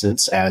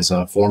presence as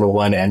a Formula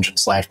One engine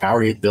 /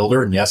 power unit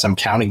builder. And yes, I'm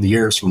counting the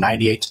years from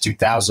 98 to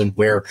 2000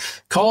 where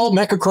call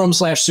Mechachrome /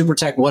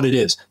 Supertech what it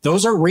is.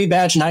 Those are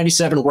rebadged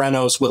 97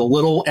 Renaults with a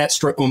little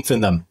extra oomph in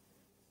them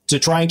to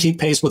try and keep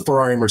pace with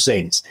Ferrari and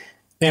Mercedes.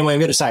 Anyway, I'm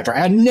going to sidetrack.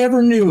 I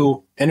never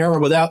knew an era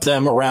without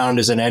them around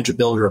as an engine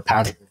builder or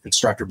power unit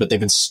constructor, but they've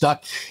been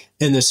stuck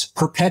in this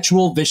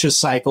perpetual vicious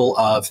cycle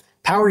of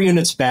power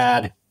units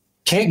bad,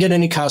 can't get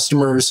any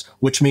customers,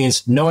 which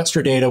means no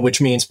extra data,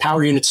 which means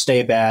power units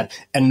stay bad,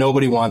 and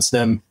nobody wants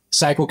them.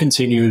 Cycle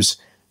continues.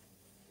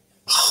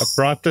 I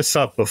brought this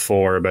up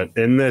before, but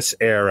in this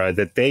era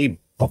that they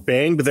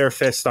banged their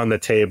fist on the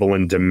table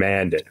and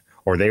demanded,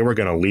 or they were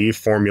going to leave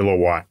Formula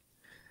One.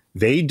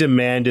 They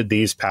demanded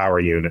these power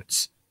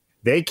units.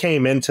 They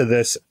came into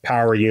this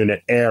power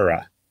unit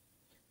era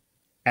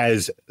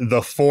as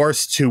the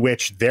force to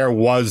which there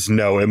was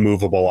no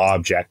immovable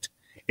object.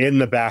 In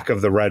the back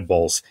of the Red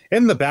Bulls,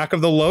 in the back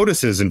of the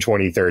Lotuses in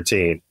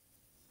 2013.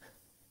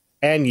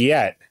 And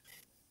yet,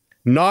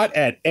 not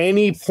at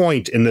any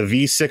point in the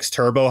V6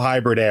 turbo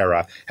hybrid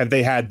era have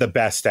they had the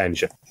best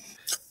engine.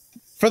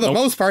 For the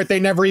most part, they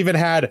never even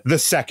had the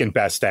second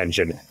best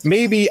engine.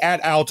 Maybe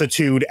at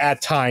altitude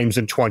at times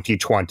in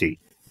 2020.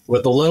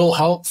 With a little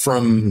help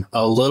from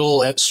a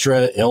little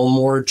extra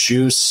Ilmore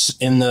juice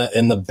in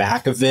the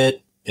back of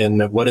it,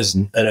 and what is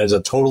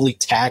a totally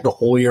Tag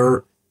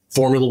Heuer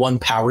Formula One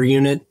power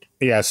unit.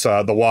 Yes,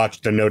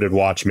 the noted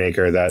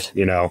watchmaker that,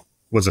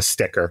 was a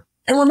sticker.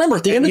 And remember,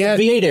 at the end of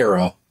the V8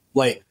 era,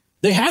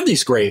 they had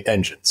these great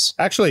engines.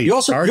 Actually, you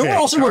also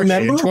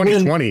remember in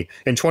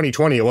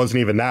 2020, it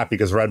wasn't even that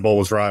because Red Bull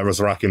was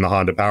rocking the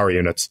Honda power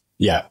units.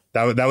 Yeah.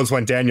 That was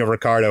when Daniel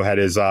Ricciardo had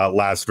his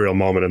last real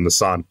moment in the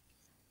sun.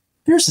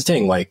 Here's the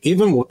thing,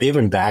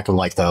 even back in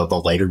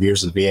the later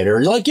years of the V8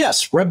 era,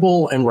 yes, Red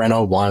Bull and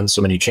Renault won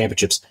so many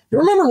championships. You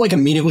remember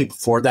immediately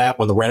before that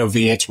when the Renault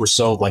V8s were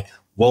so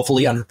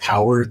woefully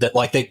underpowered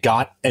that they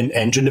got an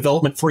engine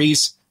development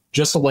freeze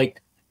just to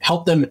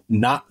help them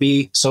not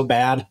be so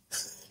bad.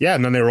 Yeah,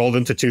 and then they rolled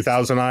into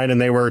 2009 and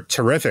they were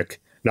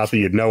terrific. Not that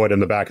you'd know it in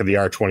the back of the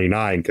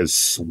R29 because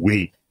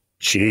sweet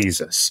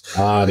Jesus. The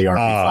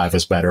RP5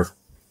 is better.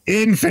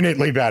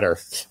 Infinitely better.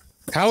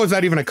 How is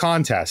that even a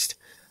contest?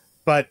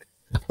 But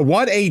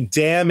what a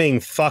damning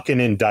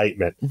fucking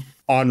indictment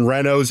on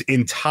Renault's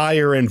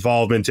entire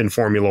involvement in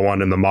Formula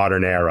One in the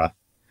modern era.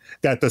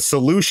 That the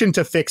solution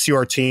to fix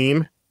your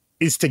team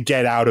is to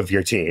get out of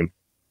your team.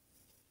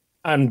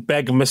 And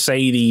beg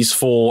Mercedes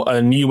for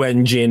a new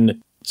engine,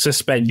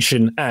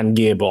 suspension, and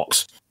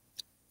gearbox.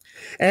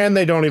 And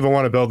they don't even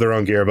want to build their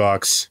own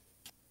gearbox.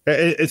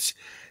 It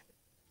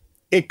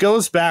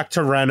goes back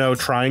to Renault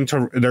trying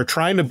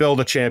to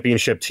build a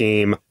championship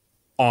team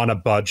on a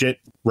budget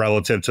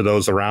relative to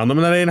those around them.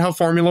 And that ain't how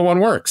Formula One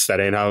works.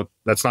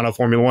 That's not how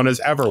Formula One has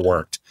ever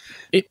worked.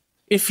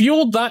 If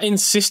you're that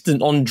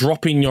insistent on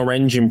dropping your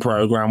engine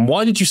program,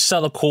 why did you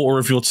sell a quarter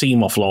of your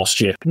team off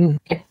last year?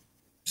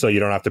 So you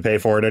don't have to pay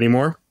for it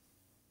anymore?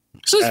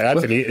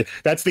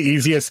 That's the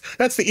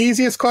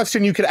easiest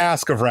question you could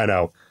ask of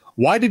Renault.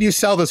 Why did you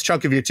sell this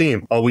chunk of your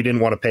team? Oh, we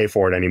didn't want to pay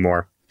for it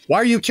anymore. Why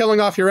are you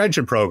killing off your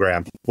engine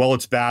program? Well,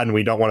 it's bad and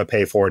we don't want to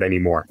pay for it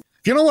anymore.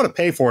 If you don't want to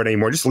pay for it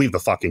anymore, just leave the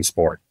fucking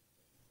sport.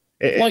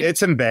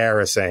 It's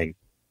embarrassing.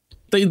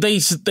 They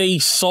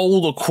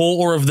sold a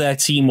quarter of their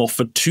team off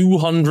for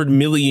 200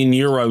 million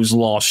euros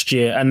last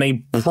year, and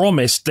they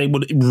promised they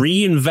would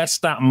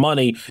reinvest that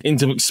money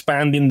into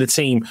expanding the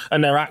team,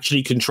 and they're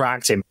actually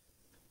contracting.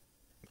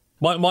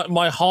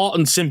 My heart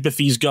and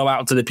sympathies go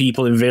out to the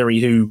people in Viri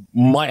who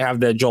might have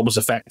their jobs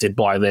affected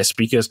by this,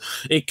 because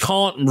it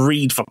can't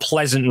read for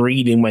pleasant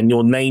reading when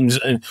your name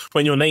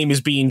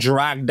is being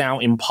dragged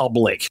out in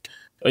public.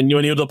 And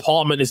when your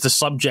department is the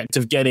subject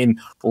of getting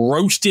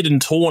roasted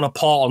and torn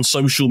apart on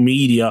social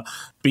media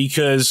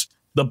because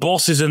the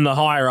bosses and the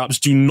higher-ups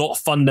do not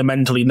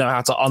fundamentally know how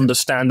to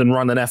understand and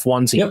run an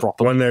F1 team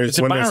properly. When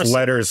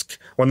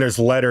there's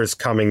letters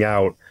coming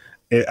out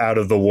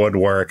of the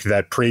woodwork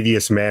that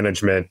previous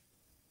management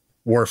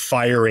were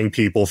firing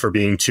people for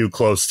being too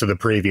close to the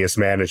previous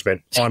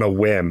management on a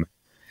whim,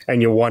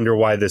 and you wonder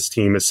why this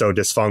team is so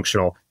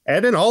dysfunctional.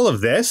 And in all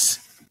of this,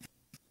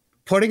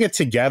 putting it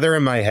together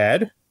in my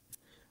head,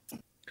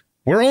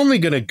 we're only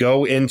going to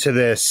go into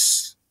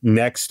this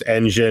next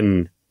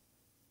engine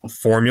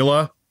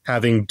formula,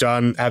 having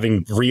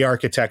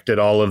re-architected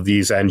all of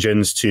these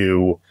engines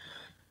to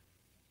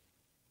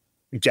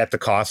get the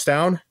cost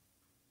down.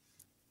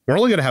 We're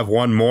only going to have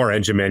one more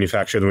engine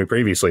manufacturer than we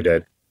previously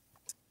did.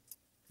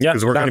 Yeah,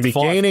 because we're going to be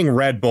gaining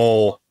Red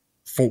Bull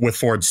with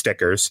Ford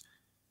stickers.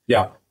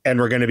 Yeah. And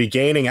we're going to be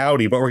gaining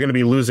Audi, but we're going to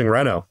be losing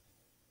Renault.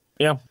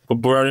 Yeah, but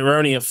we're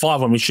only at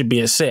 5 when we should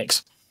be at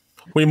 6.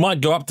 We might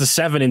go up to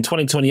 7 in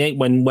 2028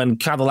 when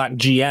Cadillac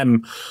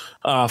GM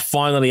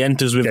finally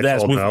enters with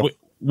theirs. Well,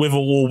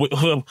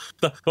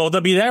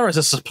 they'll be there as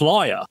a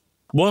supplier.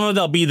 Whether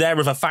they'll be there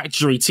with a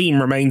factory team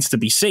remains to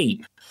be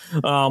seen.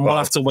 We'll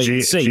have to wait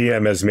and see.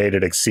 GM has made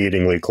it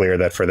exceedingly clear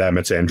that for them,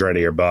 it's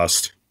Andretti or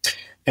bust.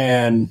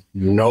 And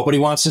nobody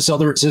wants to sell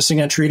the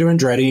existing entry to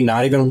Andretti,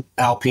 not even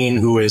Alpine,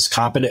 who is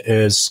competent,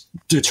 is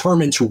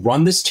determined to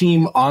run this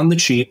team on the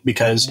cheap,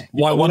 because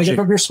you don't want to give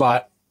up your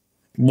spot.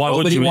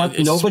 Nobody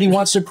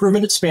wants to prove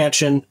an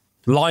expansion.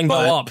 Line go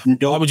up.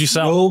 Why would you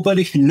sell?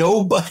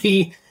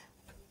 Nobody.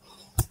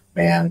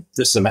 Man,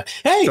 this is a mess.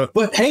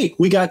 Hey,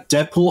 we got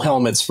Deadpool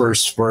helmets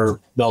first for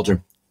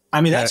Belgium. I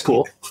mean, that's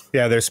cool.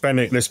 Yeah, they're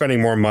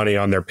spending more money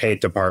on their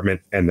paint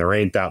department, and there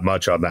ain't that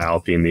much on the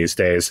Alpine these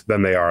days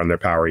than they are on their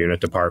power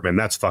unit department.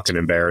 That's fucking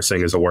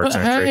embarrassing as a work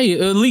entry. Hey,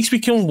 at least we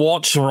can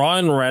watch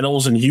Ryan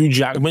Reynolds and Hugh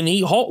Jackman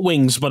eat hot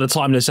wings by the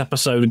time this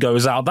episode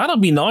goes out. That'll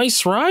be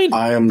nice, right?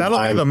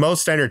 That'll be the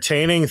most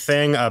entertaining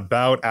thing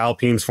about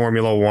Alpine's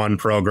Formula One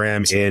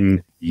program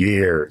in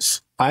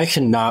years. I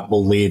cannot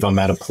believe I'm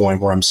at a point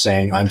where I'm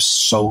saying I'm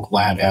so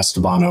glad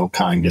Esteban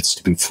Ocon gets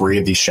to be free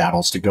of these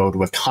shadows to go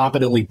to a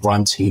competently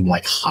run team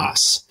like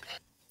Haas.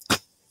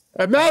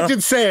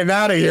 Imagine saying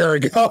that a year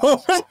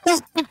ago.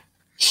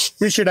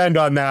 We should end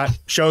on that.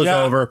 Show's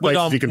over.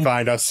 Places you can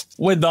find us.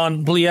 We're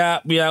done. Yeah,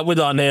 we're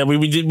done here.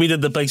 We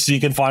did the places you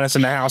can find us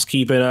in the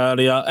housekeeping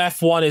earlier.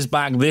 F1 is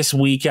back this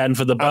weekend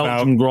for the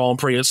Belgian Grand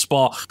Prix at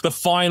Spa. The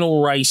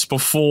final race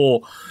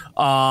before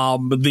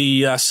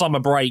the summer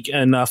break,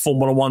 and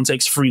Formula One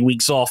takes 3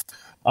 weeks off.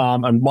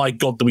 And my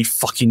God, do we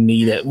fucking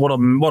need it. What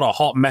a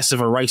hot mess of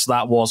a race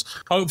that was.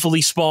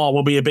 Hopefully Spa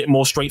will be a bit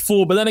more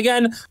straightforward. But then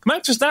again,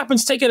 Max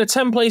Verstappen's taken a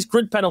 10-place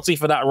grid penalty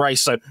for that race,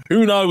 so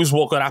who knows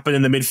what could happen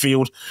in the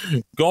midfield.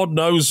 God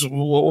knows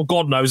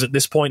at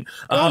this point.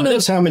 God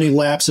knows how many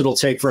laps it'll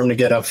take for him to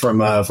get up from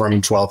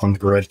 12th on the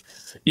grid.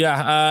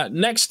 Yeah.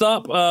 Next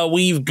up,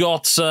 we've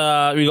got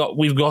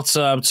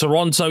Toronto's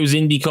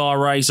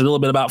IndyCar race, a little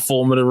bit about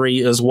Formula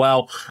E as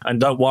well.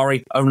 And don't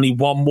worry, only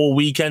one more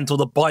weekend till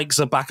the bikes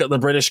are back at the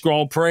British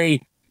Grand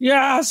Prix.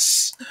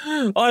 Yes,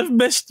 I've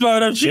missed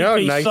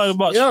MotoGP so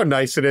much. You know how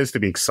nice it is to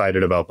be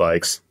excited about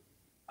bikes.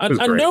 And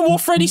no more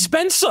Freddie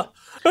Spencer.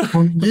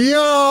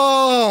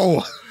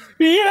 Yo.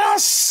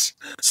 Yes!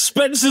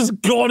 Spencer's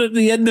gone at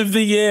the end of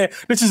the year.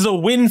 This is a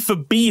win for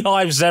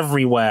beehives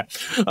everywhere.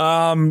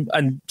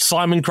 And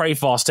Simon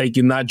Crafars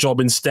taking that job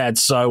instead.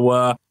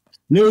 So,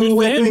 New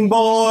whipping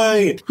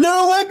boy!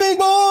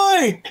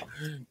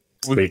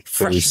 With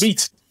fresh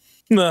meat.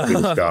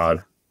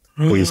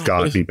 Please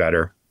God, be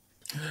better.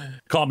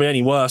 Can't be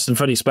any worse than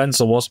Freddie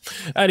Spencer was.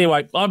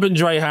 Anyway, I've been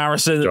Dre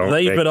Harrison.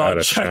 They've been our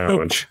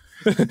challenge.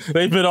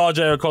 They've been RJ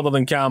O'Connell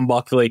and Cam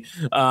Buckley.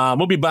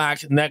 We'll be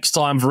back next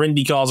time for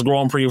IndyCar's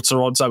Grand Prix of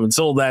Toronto.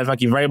 Until then,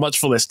 thank you very much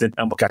for listening,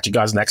 and we'll catch you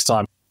guys next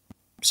time.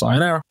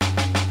 Sayonara.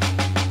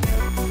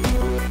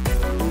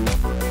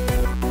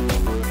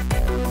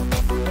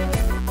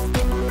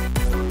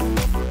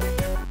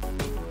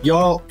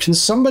 Y'all, can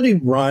somebody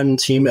run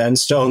Team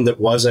Endstone that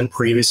wasn't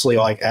previously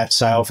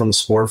exiled from the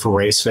sport for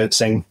race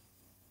fixing?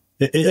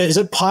 Is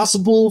it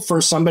possible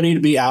for somebody to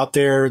be out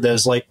there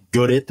that's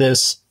good at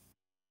this?